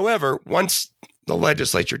 However, once the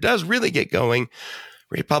legislature does really get going,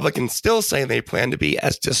 Republicans still say they plan to be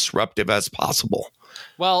as disruptive as possible.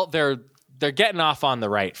 Well, they're getting off on the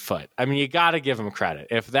right foot. I mean, you got to give them credit.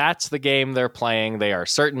 If that's the game they're playing, they are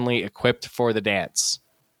certainly equipped for the dance.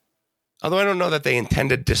 Although I don't know that they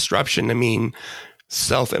intended disruption to mean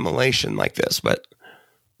self-immolation like this, but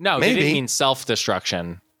no, maybe. They didn't mean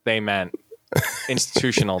self-destruction. They meant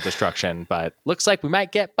institutional destruction, but looks like we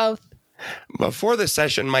might get both. Before the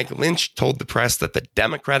session, Mike Lynch told the press that the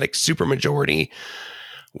Democratic supermajority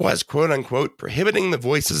was, quote unquote, prohibiting the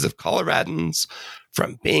voices of Coloradans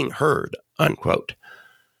from being heard, unquote.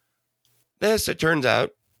 This, it turns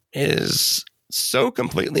out, is so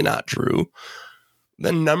completely not true.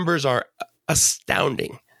 The numbers are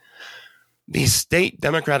astounding. The state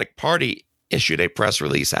Democratic Party issued a press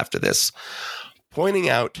release after this, pointing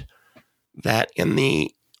out that in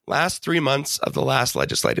the last 3 months of the last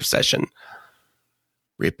legislative session,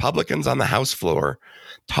 Republicans on the House floor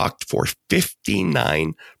talked for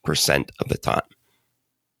 59% of the time,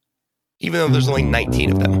 even though there's only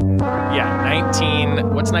 19 of them. Yeah,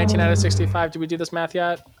 19. What's 19 out of 65? Did we do this math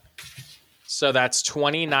yet? So that's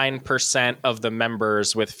 29% of the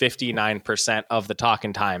members with 59% of the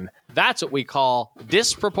talking time. That's what we call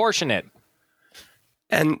disproportionate.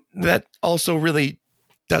 And that also really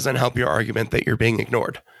doesn't help your argument that you're being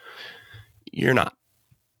ignored. You're not.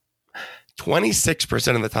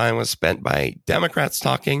 26% of the time was spent by Democrats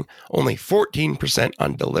talking, only 14%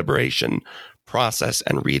 on deliberation, process,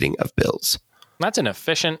 and reading of bills. That's an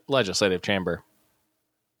efficient legislative chamber.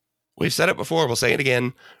 We've said it before, we'll say it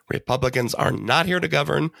again. Republicans are not here to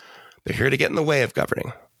govern. They're here to get in the way of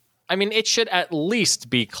governing. I mean, it should at least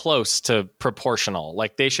be close to proportional.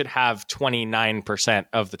 Like, they should have 29%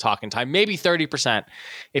 of the talking time, maybe 30%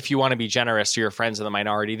 if you want to be generous to your friends in the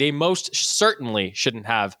minority. They most certainly shouldn't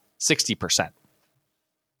have 60%.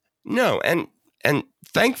 No, and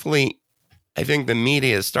thankfully, I think the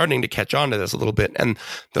media is starting to catch on to this a little bit, and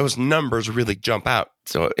those numbers really jump out.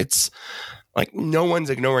 So it's like no one's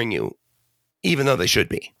ignoring you, even though they should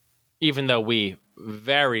be. Even though we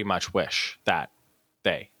very much wish that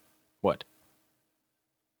they would.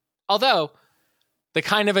 Although, the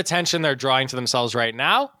kind of attention they're drawing to themselves right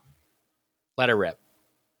now, let it rip.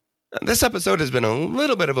 This episode has been a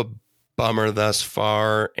little bit of a bummer thus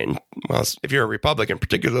far, and well, if you're a Republican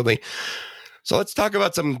particularly. So let's talk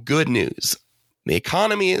about some good news. The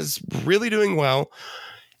economy is really doing well,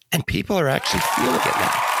 and people are actually feeling it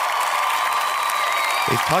now.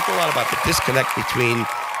 We've talked a lot about the disconnect between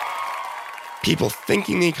people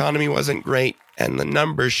thinking the economy wasn't great and the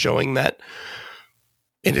numbers showing that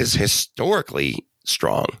it is historically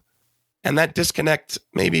strong. And that disconnect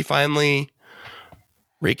maybe finally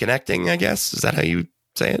reconnecting, I guess. Is that how you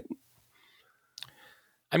say it?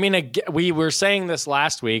 I mean, we were saying this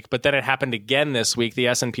last week, but then it happened again this week. The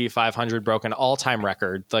S&P 500 broke an all-time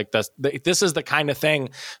record. Like this is the kind of thing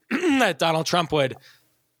that Donald Trump would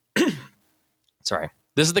sorry.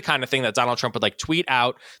 This is the kind of thing that Donald Trump would like tweet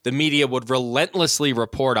out. The media would relentlessly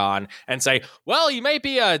report on and say, well, you may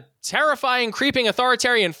be a terrifying, creeping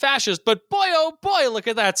authoritarian fascist, but boy, oh boy, look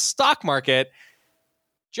at that stock market.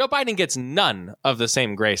 Joe Biden gets none of the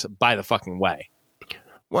same grace by the fucking way.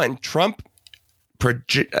 When Trump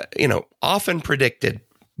often predicted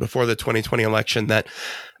before the 2020 election that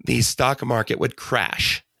the stock market would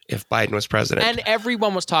crash if Biden was president. And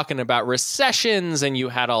everyone was talking about recessions, and you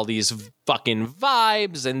had all these fucking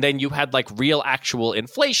vibes, and then you had like real actual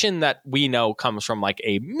inflation that we know comes from like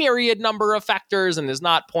a myriad number of factors and is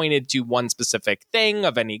not pointed to one specific thing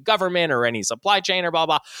of any government or any supply chain or blah,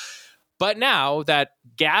 blah. But now that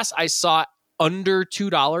gas, I saw under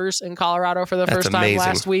 $2 in Colorado for the first time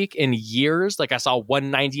last week in years. Like I saw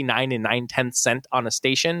 $1.99 and 9/10 cents on a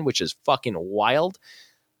station, which is fucking wild.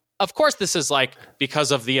 Of course, this is like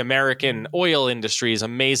because of the American oil industry's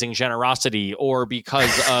amazing generosity or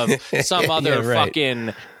because of some other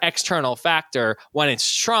fucking external factor. When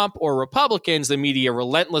it's Trump or Republicans, the media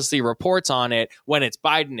relentlessly reports on it. When it's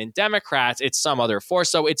Biden and Democrats, it's some other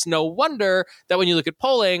force. So it's no wonder that when you look at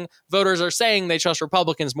polling, voters are saying they trust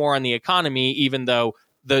Republicans more on the economy, even though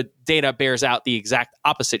the data bears out the exact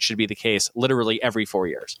opposite should be the case literally every 4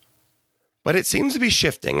 years. But it seems to be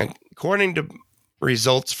shifting. According to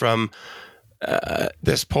results from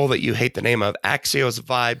this poll that you hate the name of, Axios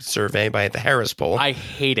Vibe survey by the Harris poll. I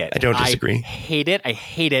hate it. I don't disagree. I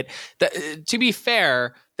hate it. To be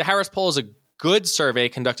fair, the Harris poll is a good survey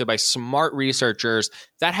conducted by smart researchers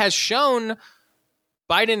that has shown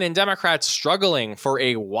Biden and Democrats struggling for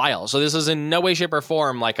a while. So this is in no way, shape, or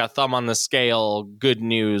form like a thumb on the scale, good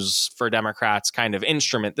news for Democrats kind of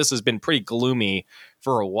instrument. This has been pretty gloomy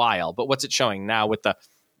for a while. But what's it showing now with the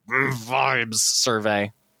Vibes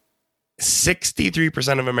survey?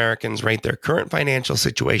 63% of Americans rate their current financial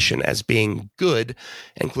situation as being good,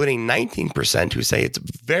 including 19% who say it's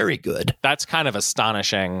very good. That's kind of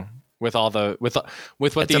astonishing with all the with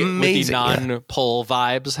what the non-poll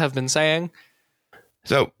vibes have been saying.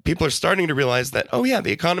 So people are starting to realize that, oh yeah,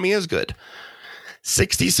 the economy is good.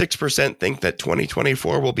 66% think that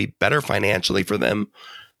 2024 will be better financially for them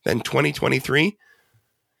than 2023.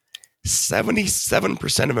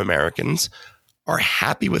 77% of Americans are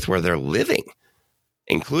happy with where they're living,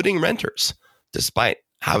 including renters, despite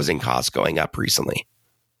housing costs going up recently.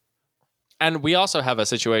 And we also have a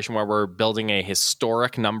situation where we're building a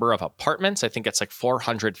historic number of apartments. I think it's like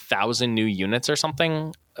 400,000 new units or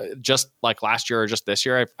something, just like last year or just this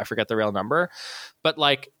year. I forget the real number. But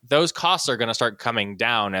like those costs are going to start coming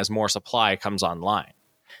down as more supply comes online.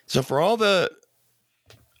 So for all the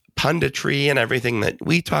punditry and everything that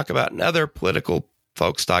we talk about and other political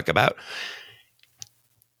folks talk about,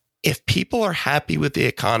 if people are happy with the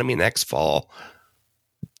economy next fall,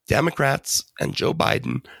 Democrats and Joe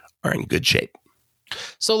Biden are in good shape.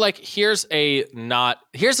 So like here's a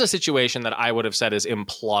situation that I would have said is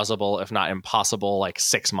implausible, if not impossible, like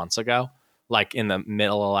 6 months ago. like in the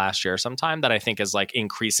middle of last year sometime, that I think is like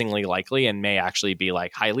increasingly likely and may actually be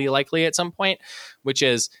like highly likely at some point, which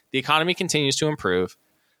is the economy continues to improve.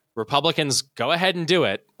 Republicans go ahead and do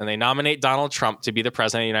it, and they nominate Donald Trump to be the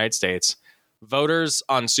president of the United States. Voters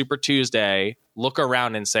on Super Tuesday look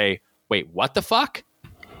around and say, wait, what the fuck?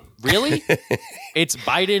 Really? It's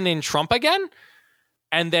Biden and Trump again?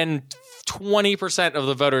 And then 20% of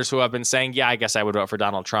the voters who have been saying, yeah, I guess I would vote for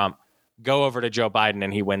Donald Trump, go over to Joe Biden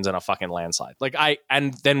and he wins in a fucking landslide.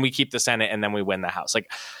 And then we keep the Senate and then we win the House.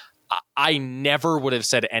 Like, I never would have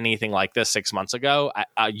said anything like this 6 months ago.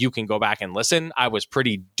 You can go back and listen. I was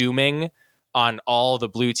pretty dooming on all the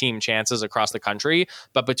blue team chances across the country.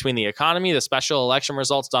 But between the economy, the special election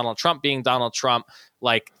results, Donald Trump being Donald Trump,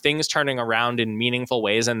 like things turning around in meaningful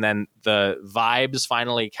ways, and then the vibes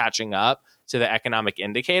finally catching up to the economic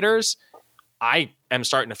indicators, I am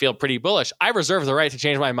starting to feel pretty bullish. I reserve the right to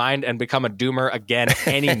change my mind and become a doomer again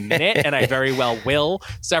any minute, and I very well will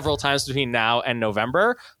several times between now and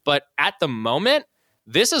November. But at the moment,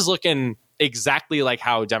 this is looking exactly like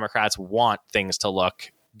how Democrats want things to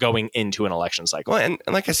look going into an election cycle. Well, and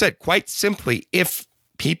like I said, quite simply, if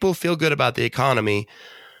people feel good about the economy,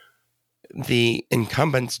 the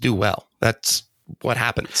incumbents do well. That's what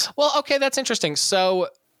happens. Well, okay, that's interesting. So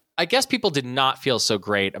I guess people did not feel so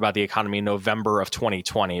great about the economy in November of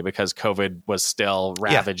 2020 because COVID was still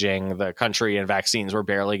ravaging the country and vaccines were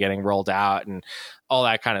barely getting rolled out and all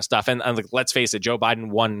that kind of stuff. And let's face it, Joe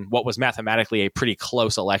Biden won what was mathematically a pretty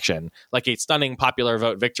close election, like a stunning popular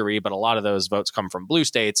vote victory. But a lot of those votes come from blue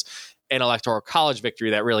states, an electoral college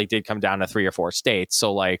victory that really did come down to 3 or 4 states.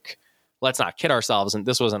 So like, let's not kid ourselves. And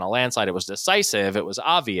this wasn't a landslide. It was decisive. It was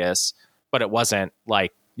obvious, but it wasn't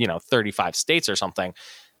like, 35 states or something.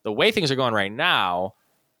 The way things are going right now,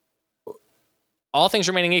 all things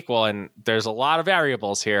remaining equal, and there's a lot of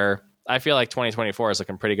variables here, I feel like 2024 is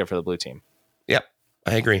looking pretty good for the blue team. Yep,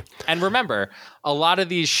 I agree. And remember, a lot of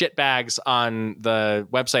these shitbags on the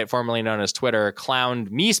website formerly known as Twitter clowned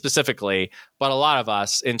me specifically, but a lot of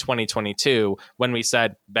us in 2022 when we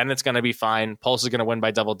said Bennett's going to be fine, Pulse is going to win by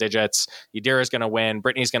double digits, Yadira is going to win,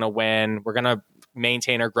 Brittany's going to win, we're going to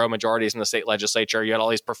maintain or grow majorities in the state legislature. You had all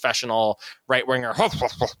these professional right-winger, blah, blah,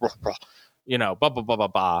 blah, blah,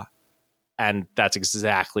 blah. And that's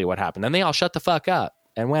exactly what happened. And they all shut the fuck up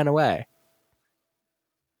and went away.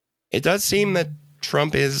 It does seem that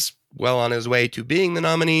Trump is well on his way to being the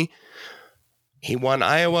nominee. He won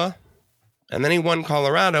Iowa, and then he won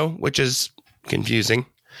Colorado, which is confusing.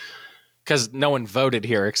 Because no one voted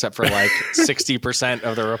here except for like 60%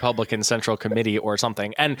 of the Republican Central Committee or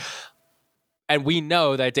something. And we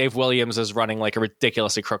know that Dave Williams is running like a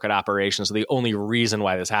ridiculously crooked operation. So the only reason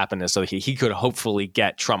why this happened is so he could hopefully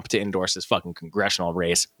get Trump to endorse his fucking congressional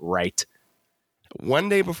race, right? One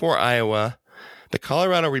day before Iowa, the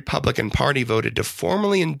Colorado Republican Party voted to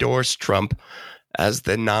formally endorse Trump as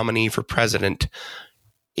the nominee for president,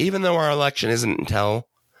 even though our election isn't until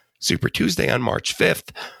Super Tuesday on March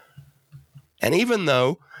 5th. And even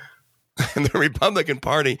though the Republican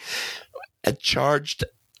Party had charged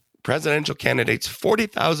presidential candidates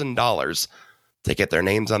 $40,000 to get their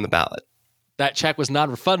names on the ballot. That check was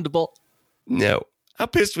non-refundable. No. How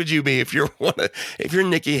pissed would you be if you're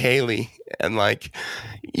Nikki Haley and like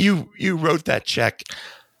you wrote that check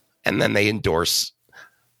and then they endorse?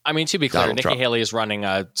 I mean, to be clear, Donald Nikki Trump. Haley is running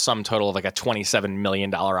a sum total of like a $27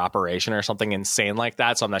 million operation or something insane like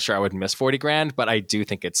that. So I'm not sure I would miss 40 grand, but I do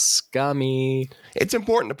think it's scummy. It's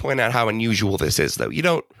important to point out how unusual this is,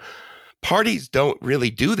 though. Parties don't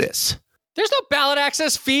really do this. There's no ballot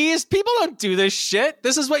access fees. People don't do this shit.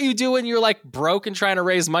 This is what you do when you're like broke and trying to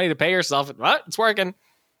raise money to pay yourself. What? It's working.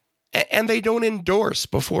 And they don't endorse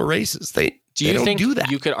before races. They don't think do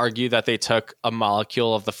that. You could argue that they took a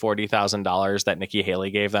molecule of the $40,000 that Nikki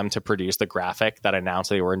Haley gave them to produce the graphic that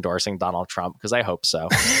announced they were endorsing Donald Trump? Because I hope so.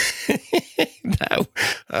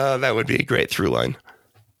 That would be a great through line.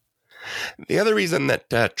 The other reason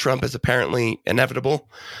that Trump is apparently inevitable,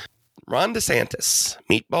 Ron DeSantis,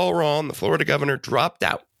 Meatball Ron, the Florida governor, dropped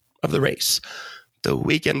out of the race the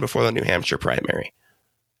weekend before the New Hampshire primary.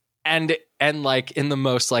 And like in the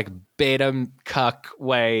most like beta cuck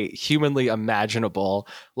way humanly imaginable,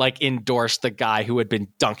 like endorsed the guy who had been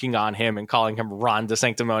dunking on him and calling him Ron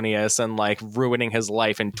DeSanctimonious and like ruining his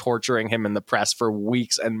life and torturing him in the press for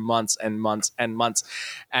weeks and months and months and months.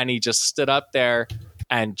 And he just stood up there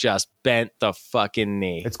and just bent the fucking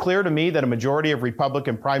knee. It's clear to me that a majority of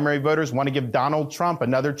Republican primary voters want to give Donald Trump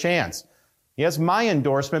another chance. He has my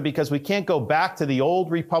endorsement because we can't go back to the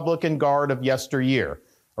old Republican guard of yesteryear,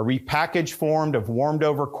 a repackaged form of warmed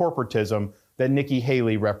over corporatism that Nikki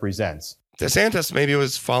Haley represents. DeSantis maybe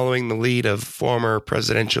was following the lead of former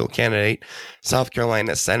presidential candidate, South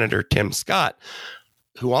Carolina Senator Tim Scott,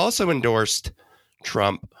 who also endorsed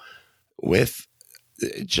Trump with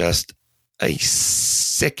just a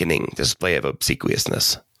sickening display of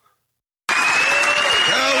obsequiousness.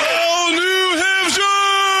 Hello, New Hampshire!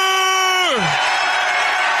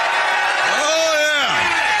 Oh,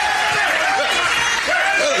 yeah.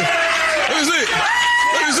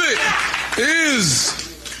 Let me see. Is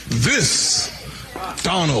this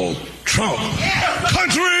Donald Trump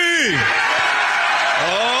country?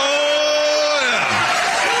 Oh,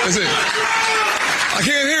 yeah. Let's see. I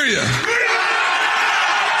can't hear you.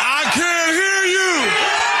 I can't hear you.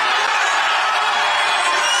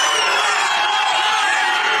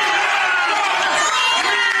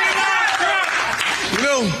 You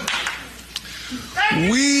know,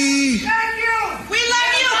 we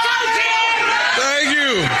love you, Coach. Thank you.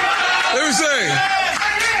 Let me say,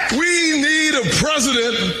 we need a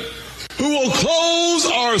president who will close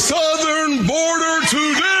our southern border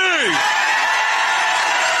today.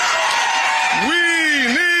 We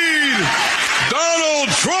need Donald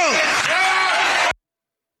Trump.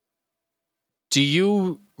 Do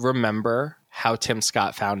you remember how Tim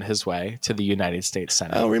Scott found his way to the United States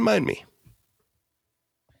Senate? Oh, remind me.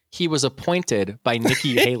 He was appointed by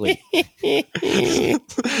Nikki Haley.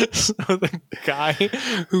 So the guy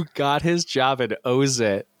who got his job and owes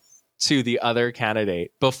it to the other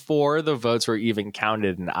candidate before the votes were even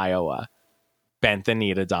counted in Iowa bent the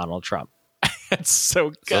knee to Donald Trump. It's so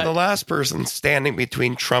good. So the last person standing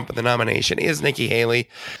between Trump and the nomination is Nikki Haley,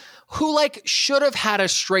 who should have had a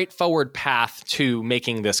straightforward path to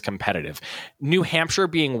making this competitive. New Hampshire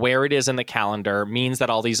being where it is in the calendar means that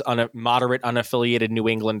all these moderate, unaffiliated New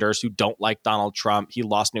Englanders who don't like Donald Trump, he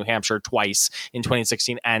lost New Hampshire twice in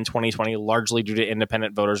 2016 and 2020, largely due to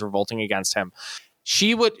independent voters revolting against him.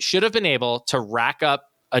 She should have been able to rack up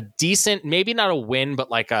a decent, maybe not a win, but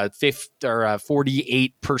like a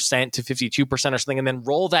 48% to 52% or something, and then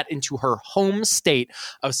roll that into her home state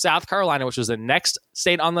of South Carolina, which was the next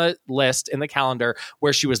state on the list in the calendar,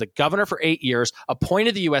 where she was the governor for 8 years,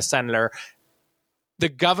 appointed the U.S. senator, the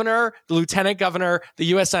governor, the lieutenant governor, the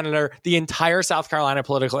U.S. senator, the entire South Carolina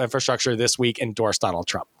political infrastructure this week endorsed Donald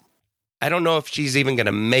Trump. I don't know if she's even going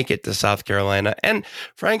to make it to South Carolina. And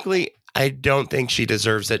frankly, I don't think she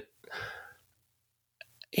deserves it.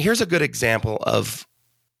 Here's a good example of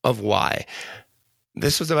why.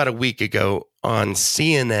 This was about a week ago on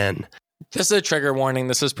CNN. This is a trigger warning.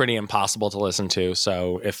 This is pretty impossible to listen to.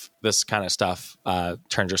 So if this kind of stuff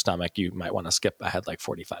turns your stomach, you might want to skip ahead like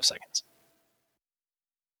 45 seconds.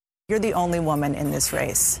 You're the only woman in this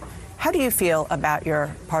race. How do you feel about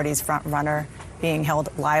your party's front runner being held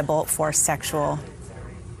liable for sexual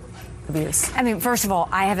abuse? I mean, first of all,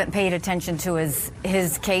 I haven't paid attention to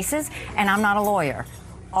his cases, and I'm not a lawyer.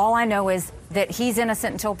 All I know is that he's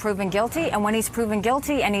innocent until proven guilty, and when he's proven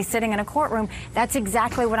guilty and he's sitting in a courtroom, that's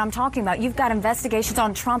exactly what I'm talking about. You've got investigations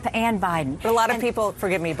on Trump and Biden. But a lot of people,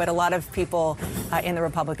 forgive me, but a lot of people in the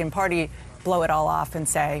Republican Party blow it all off and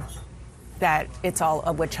say that it's all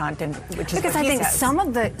a witch hunt, and which is because what I he think says. some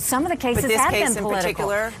of the cases this have case been in political.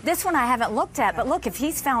 particular? This one I haven't looked at, but look, if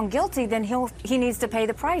he's found guilty, then he needs to pay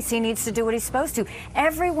the price. He needs to do what he's supposed to.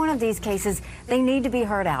 Every one of these cases, they need to be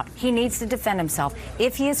heard out. He needs to defend himself.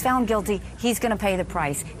 If he is found guilty, he's going to pay the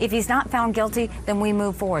price. If he's not found guilty, then we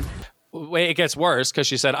move forward. Wait, it gets worse because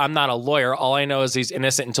she said, I'm not a lawyer. All I know is he's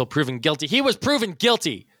innocent until proven guilty. He was proven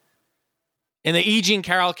guilty. In the E. Jean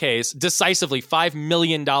Carroll case, decisively $5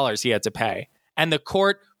 million he had to pay. And the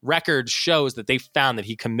court record shows that they found that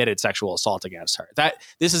he committed sexual assault against her.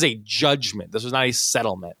 This is a judgment. This was not a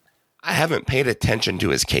settlement. I haven't paid attention to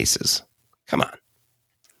his cases. Come on.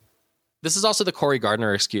 This is also the Cory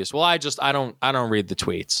Gardner excuse. Well, I don't read the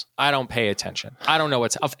tweets. I don't pay attention. I don't know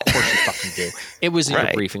what's. Of course you fucking do. It was in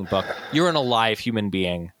your briefing book. You're an alive human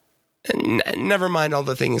being. And never mind all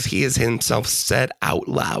the things he has himself said out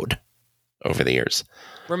loud over the years.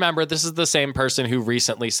 Remember, this is the same person who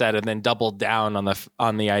recently said and then doubled down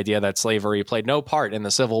on the idea that slavery played no part in the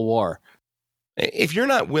Civil War. If you're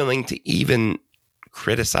not willing to even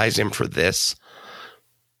criticize him for this,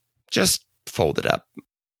 just fold it up.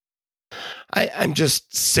 I'm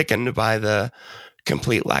just sickened by the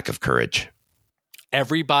complete lack of courage.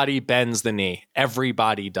 Everybody bends the knee.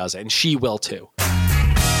 Everybody does it. And she will too.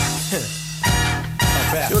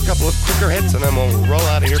 Do a couple of quicker hits and then we'll roll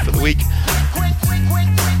out of here for the week.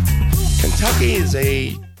 Kentucky is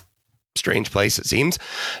a strange place, it seems.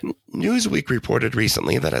 Newsweek reported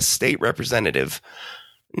recently that a state representative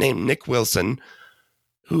named Nick Wilson,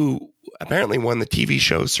 who apparently won the TV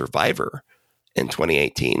show Survivor in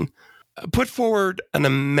 2018, put forward an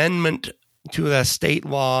amendment to a state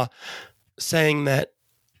law saying that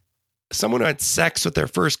someone who had sex with their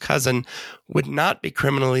first cousin would not be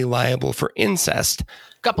criminally liable for incest.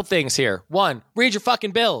 Couple things here. One, read your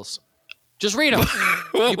fucking bills. Just read them.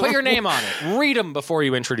 You put your name on it. Read them before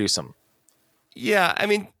you introduce them. Yeah, I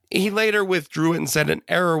mean, he later withdrew it and said an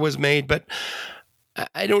error was made, but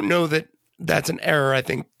I don't know that that's an error I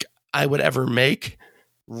think I would ever make.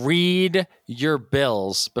 Read your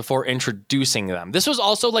bills before introducing them. This was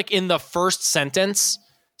also like in the first sentence,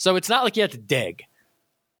 so it's not like you had to dig.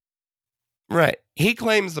 Right. He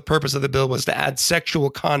claims the purpose of the bill was to add sexual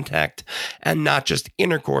contact and not just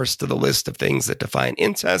intercourse to the list of things that define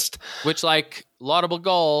incest. Which, like, laudable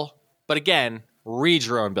goal. But again, read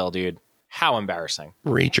your own bill, dude. How embarrassing.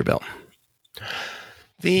 Read your bill.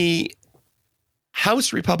 The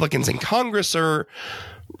House Republicans in Congress are,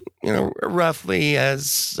 roughly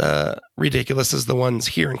as ridiculous as the ones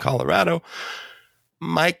here in Colorado.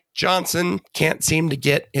 Mike Johnson can't seem to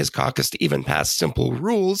get his caucus to even pass simple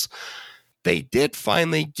rules. They did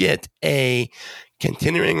finally get a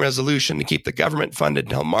continuing resolution to keep the government funded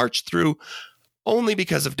until March through, only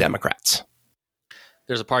because of Democrats.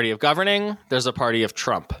 There's a party of governing. There's a party of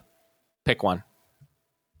Trump. Pick one.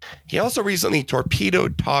 He also recently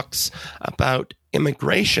torpedoed talks about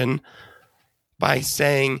immigration by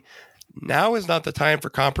saying, now is not the time for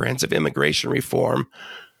comprehensive immigration reform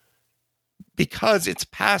because it's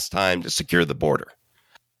past time to secure the border.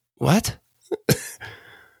 What?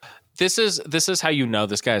 This is how you know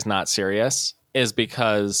this guy is not serious, is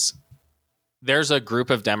because there's a group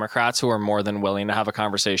of Democrats who are more than willing to have a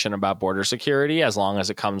conversation about border security as long as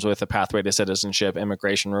it comes with a pathway to citizenship,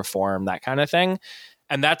 immigration reform, that kind of thing.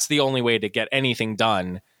 And that's the only way to get anything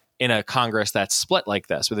done in a Congress that's split like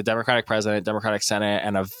this, with a Democratic president, Democratic Senate,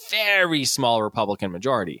 and a very small Republican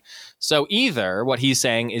majority. So either what he's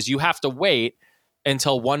saying is you have to wait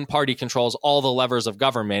until one party controls all the levers of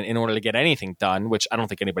government in order to get anything done, which I don't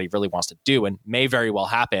think anybody really wants to do and may very well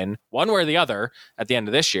happen one way or the other at the end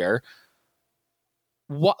of this year.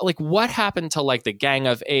 What happened to like the Gang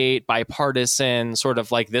of Eight, bipartisan, sort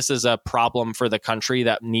of like this is a problem for the country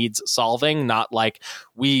that needs solving, not like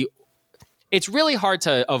it's really hard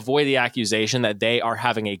to avoid the accusation that they are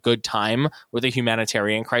having a good time with a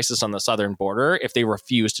humanitarian crisis on the southern border if they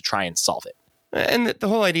refuse to try and solve it. And the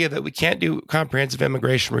whole idea that we can't do comprehensive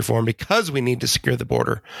immigration reform because we need to secure the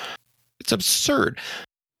border, it's absurd.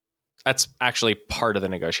 That's actually part of the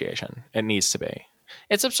negotiation. It needs to be.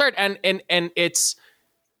 It's absurd. And it's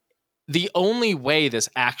the only way this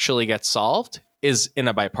actually gets solved is in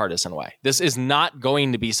a bipartisan way. This is not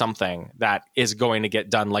going to be something that is going to get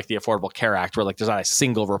done like the Affordable Care Act, where like there's not a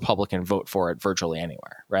single Republican vote for it virtually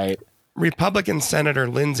anywhere, right? Republican Senator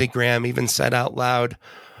Lindsey Graham even said out loud,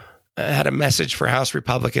 had a message for House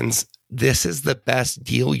Republicans. This is the best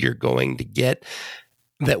deal you're going to get,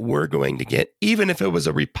 that we're going to get. Even if it was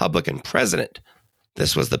a Republican president,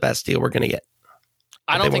 this was the best deal we're going to get.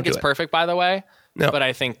 I don't think it's perfect, by the way. No. But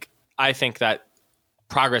I think that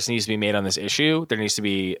progress needs to be made on this issue. There needs to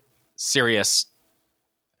be serious.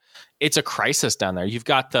 It's a crisis down there. You've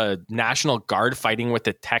got the National Guard fighting with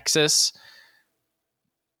the Texas.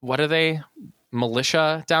 What are they?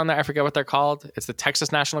 Militia down there. I forget what they're called. It's the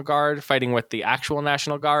Texas National Guard fighting with the actual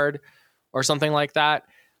National Guard or something like that.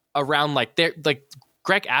 Around like they're like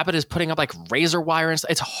Greg Abbott is putting up like razor wire and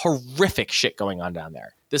stuff. It's horrific shit going on down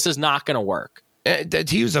there. This is not going to work. To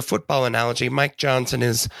use a football analogy, Mike Johnson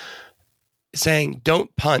is saying,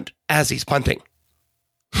 don't punt as he's punting.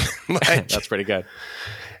 That's pretty good.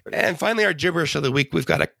 And finally, our gibberish of the week. We've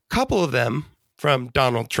got a couple of them from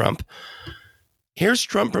Donald Trump. Here's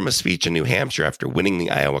Trump from a speech in New Hampshire after winning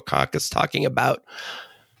the Iowa caucus talking about,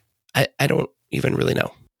 I don't even really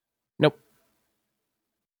know. Nope.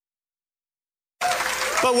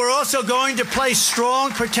 But we're also going to place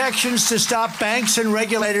strong protections to stop banks and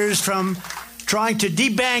regulators from trying to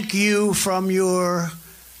debank you from your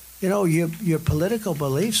political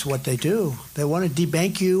beliefs, what they do. They want to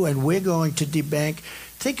debank you, and we're going to debank.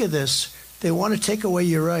 Think of this. They want to take away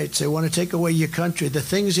your rights. They want to take away your country. The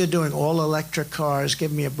things you're doing, all electric cars,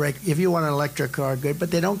 give me a break. If you want an electric car, good, but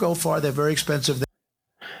they don't go far. They're very expensive.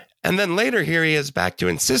 And then later here he is back to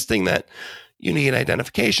insisting that you need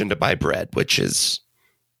identification to buy bread, which is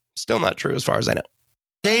still not true as far as I know.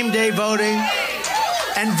 Same-day voting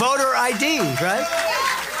and voter ID, right?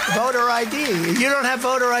 Voter ID. If you don't have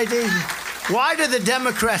voter ID, why do the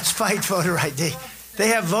Democrats fight voter ID? They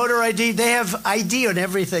have voter ID. They have ID on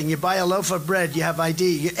everything. You buy a loaf of bread, you have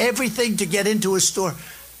ID. Everything to get into a store.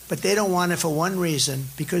 But they don't want it for one reason,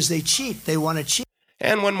 because they cheat. They want to cheat.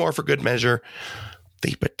 And one more for good measure.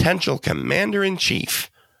 The potential commander-in-chief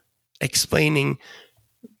explaining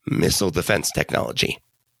missile defense technology.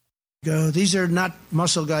 These are not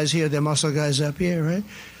muscle guys here, they're muscle guys up here, right?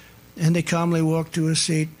 And they calmly walk to a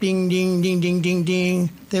seat. Ding, ding, ding, ding, ding, ding.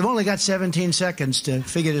 They've only got 17 seconds to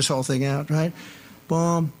figure this whole thing out, right?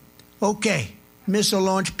 Boom. Okay. Missile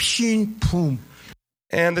launch. Pshin, boom.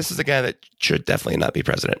 And this is a guy that should definitely not be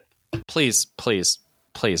president. Please, please,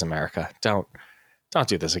 please, America, don't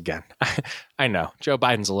do this again. I know Joe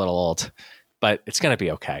Biden's a little old, but it's going to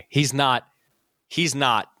be okay. He's not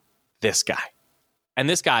this guy. And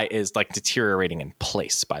this guy is like deteriorating in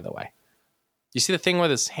place, by the way. You see the thing with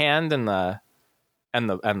his hand and the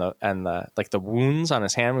like the wounds on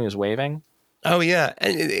his hand when he was waving? Oh yeah.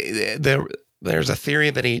 And there's a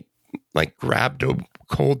theory that he like grabbed a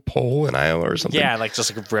cold pole in Iowa or something. Yeah, like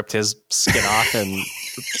just like ripped his skin off in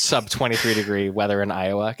sub 23 degree weather in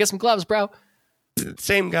Iowa. Get some gloves, bro.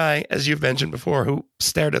 Same guy as you've mentioned before who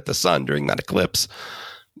stared at the sun during that eclipse.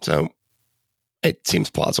 So it seems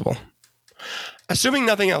plausible. Assuming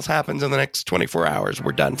nothing else happens in the next 24 hours,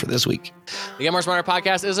 we're done for this week. The Get More Smarter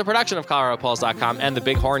podcast is a production of ColoradoPulse.com and the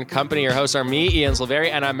Big Horn Company. Your hosts are me, Ian Silveri,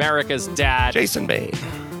 and America's dad, Jason Bain,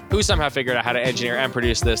 who somehow figured out how to engineer and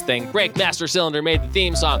produce this thing. Breakmaster Cylinder made the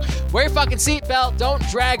theme song. Wear your fucking seatbelt. Don't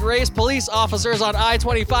drag race police officers on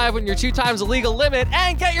I-25 when you're 2 times the legal limit.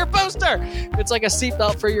 And get your booster. It's like a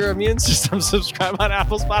seatbelt for your immune system. Subscribe on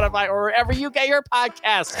Apple, Spotify, or wherever you get your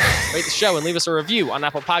podcasts. Rate the show and leave us a review on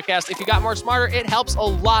Apple Podcasts. If you got more smarter, it helps a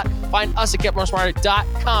lot. Find us at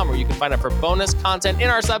getmoresmarter.com, where you can find out for bonus content in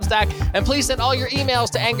our Substack. And please send all your emails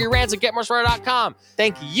to angryrants@getmoresmarter.com.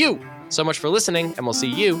 Thank you so much for listening, and we'll see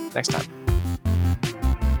you next time.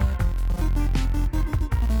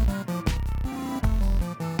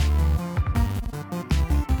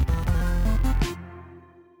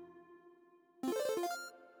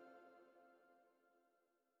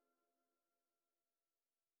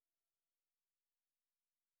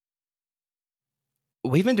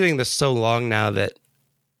 We've been doing this so long now that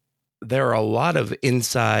there are a lot of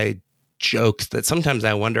inside jokes that sometimes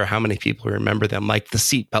I wonder how many people remember them, like the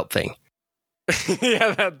seatbelt thing.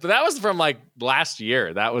 Yeah, that was from like last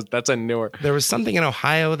year. That's a newer. There was something in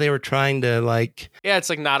Ohio they were trying to like. Yeah, it's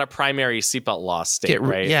like not a primary seatbelt law state,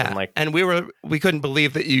 right? Yeah, and we couldn't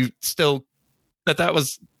believe that you still that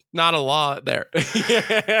was not a law there.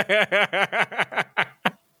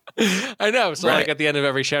 I know. So like at the end of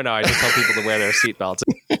every show now, I just tell people to wear their seatbelts.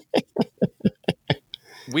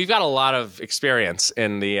 We've got a lot of experience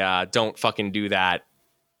in the don't fucking do that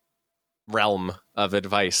realm of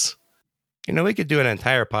advice. You know, we could do an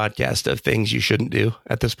entire podcast of things you shouldn't do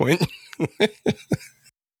at this point.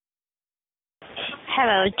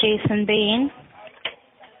 Hello, Jason Bain.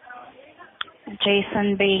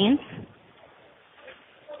 Jason Bain.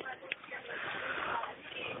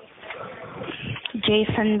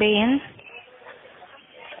 Jason Bain.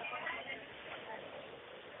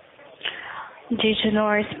 Due to no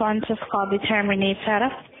responses, call be terminated.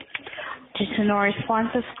 Due to no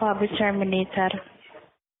responses, call be terminated.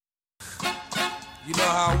 You know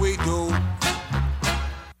how we do.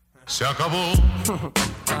 Se acabou.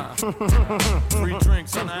 Free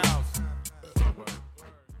drinks in the house.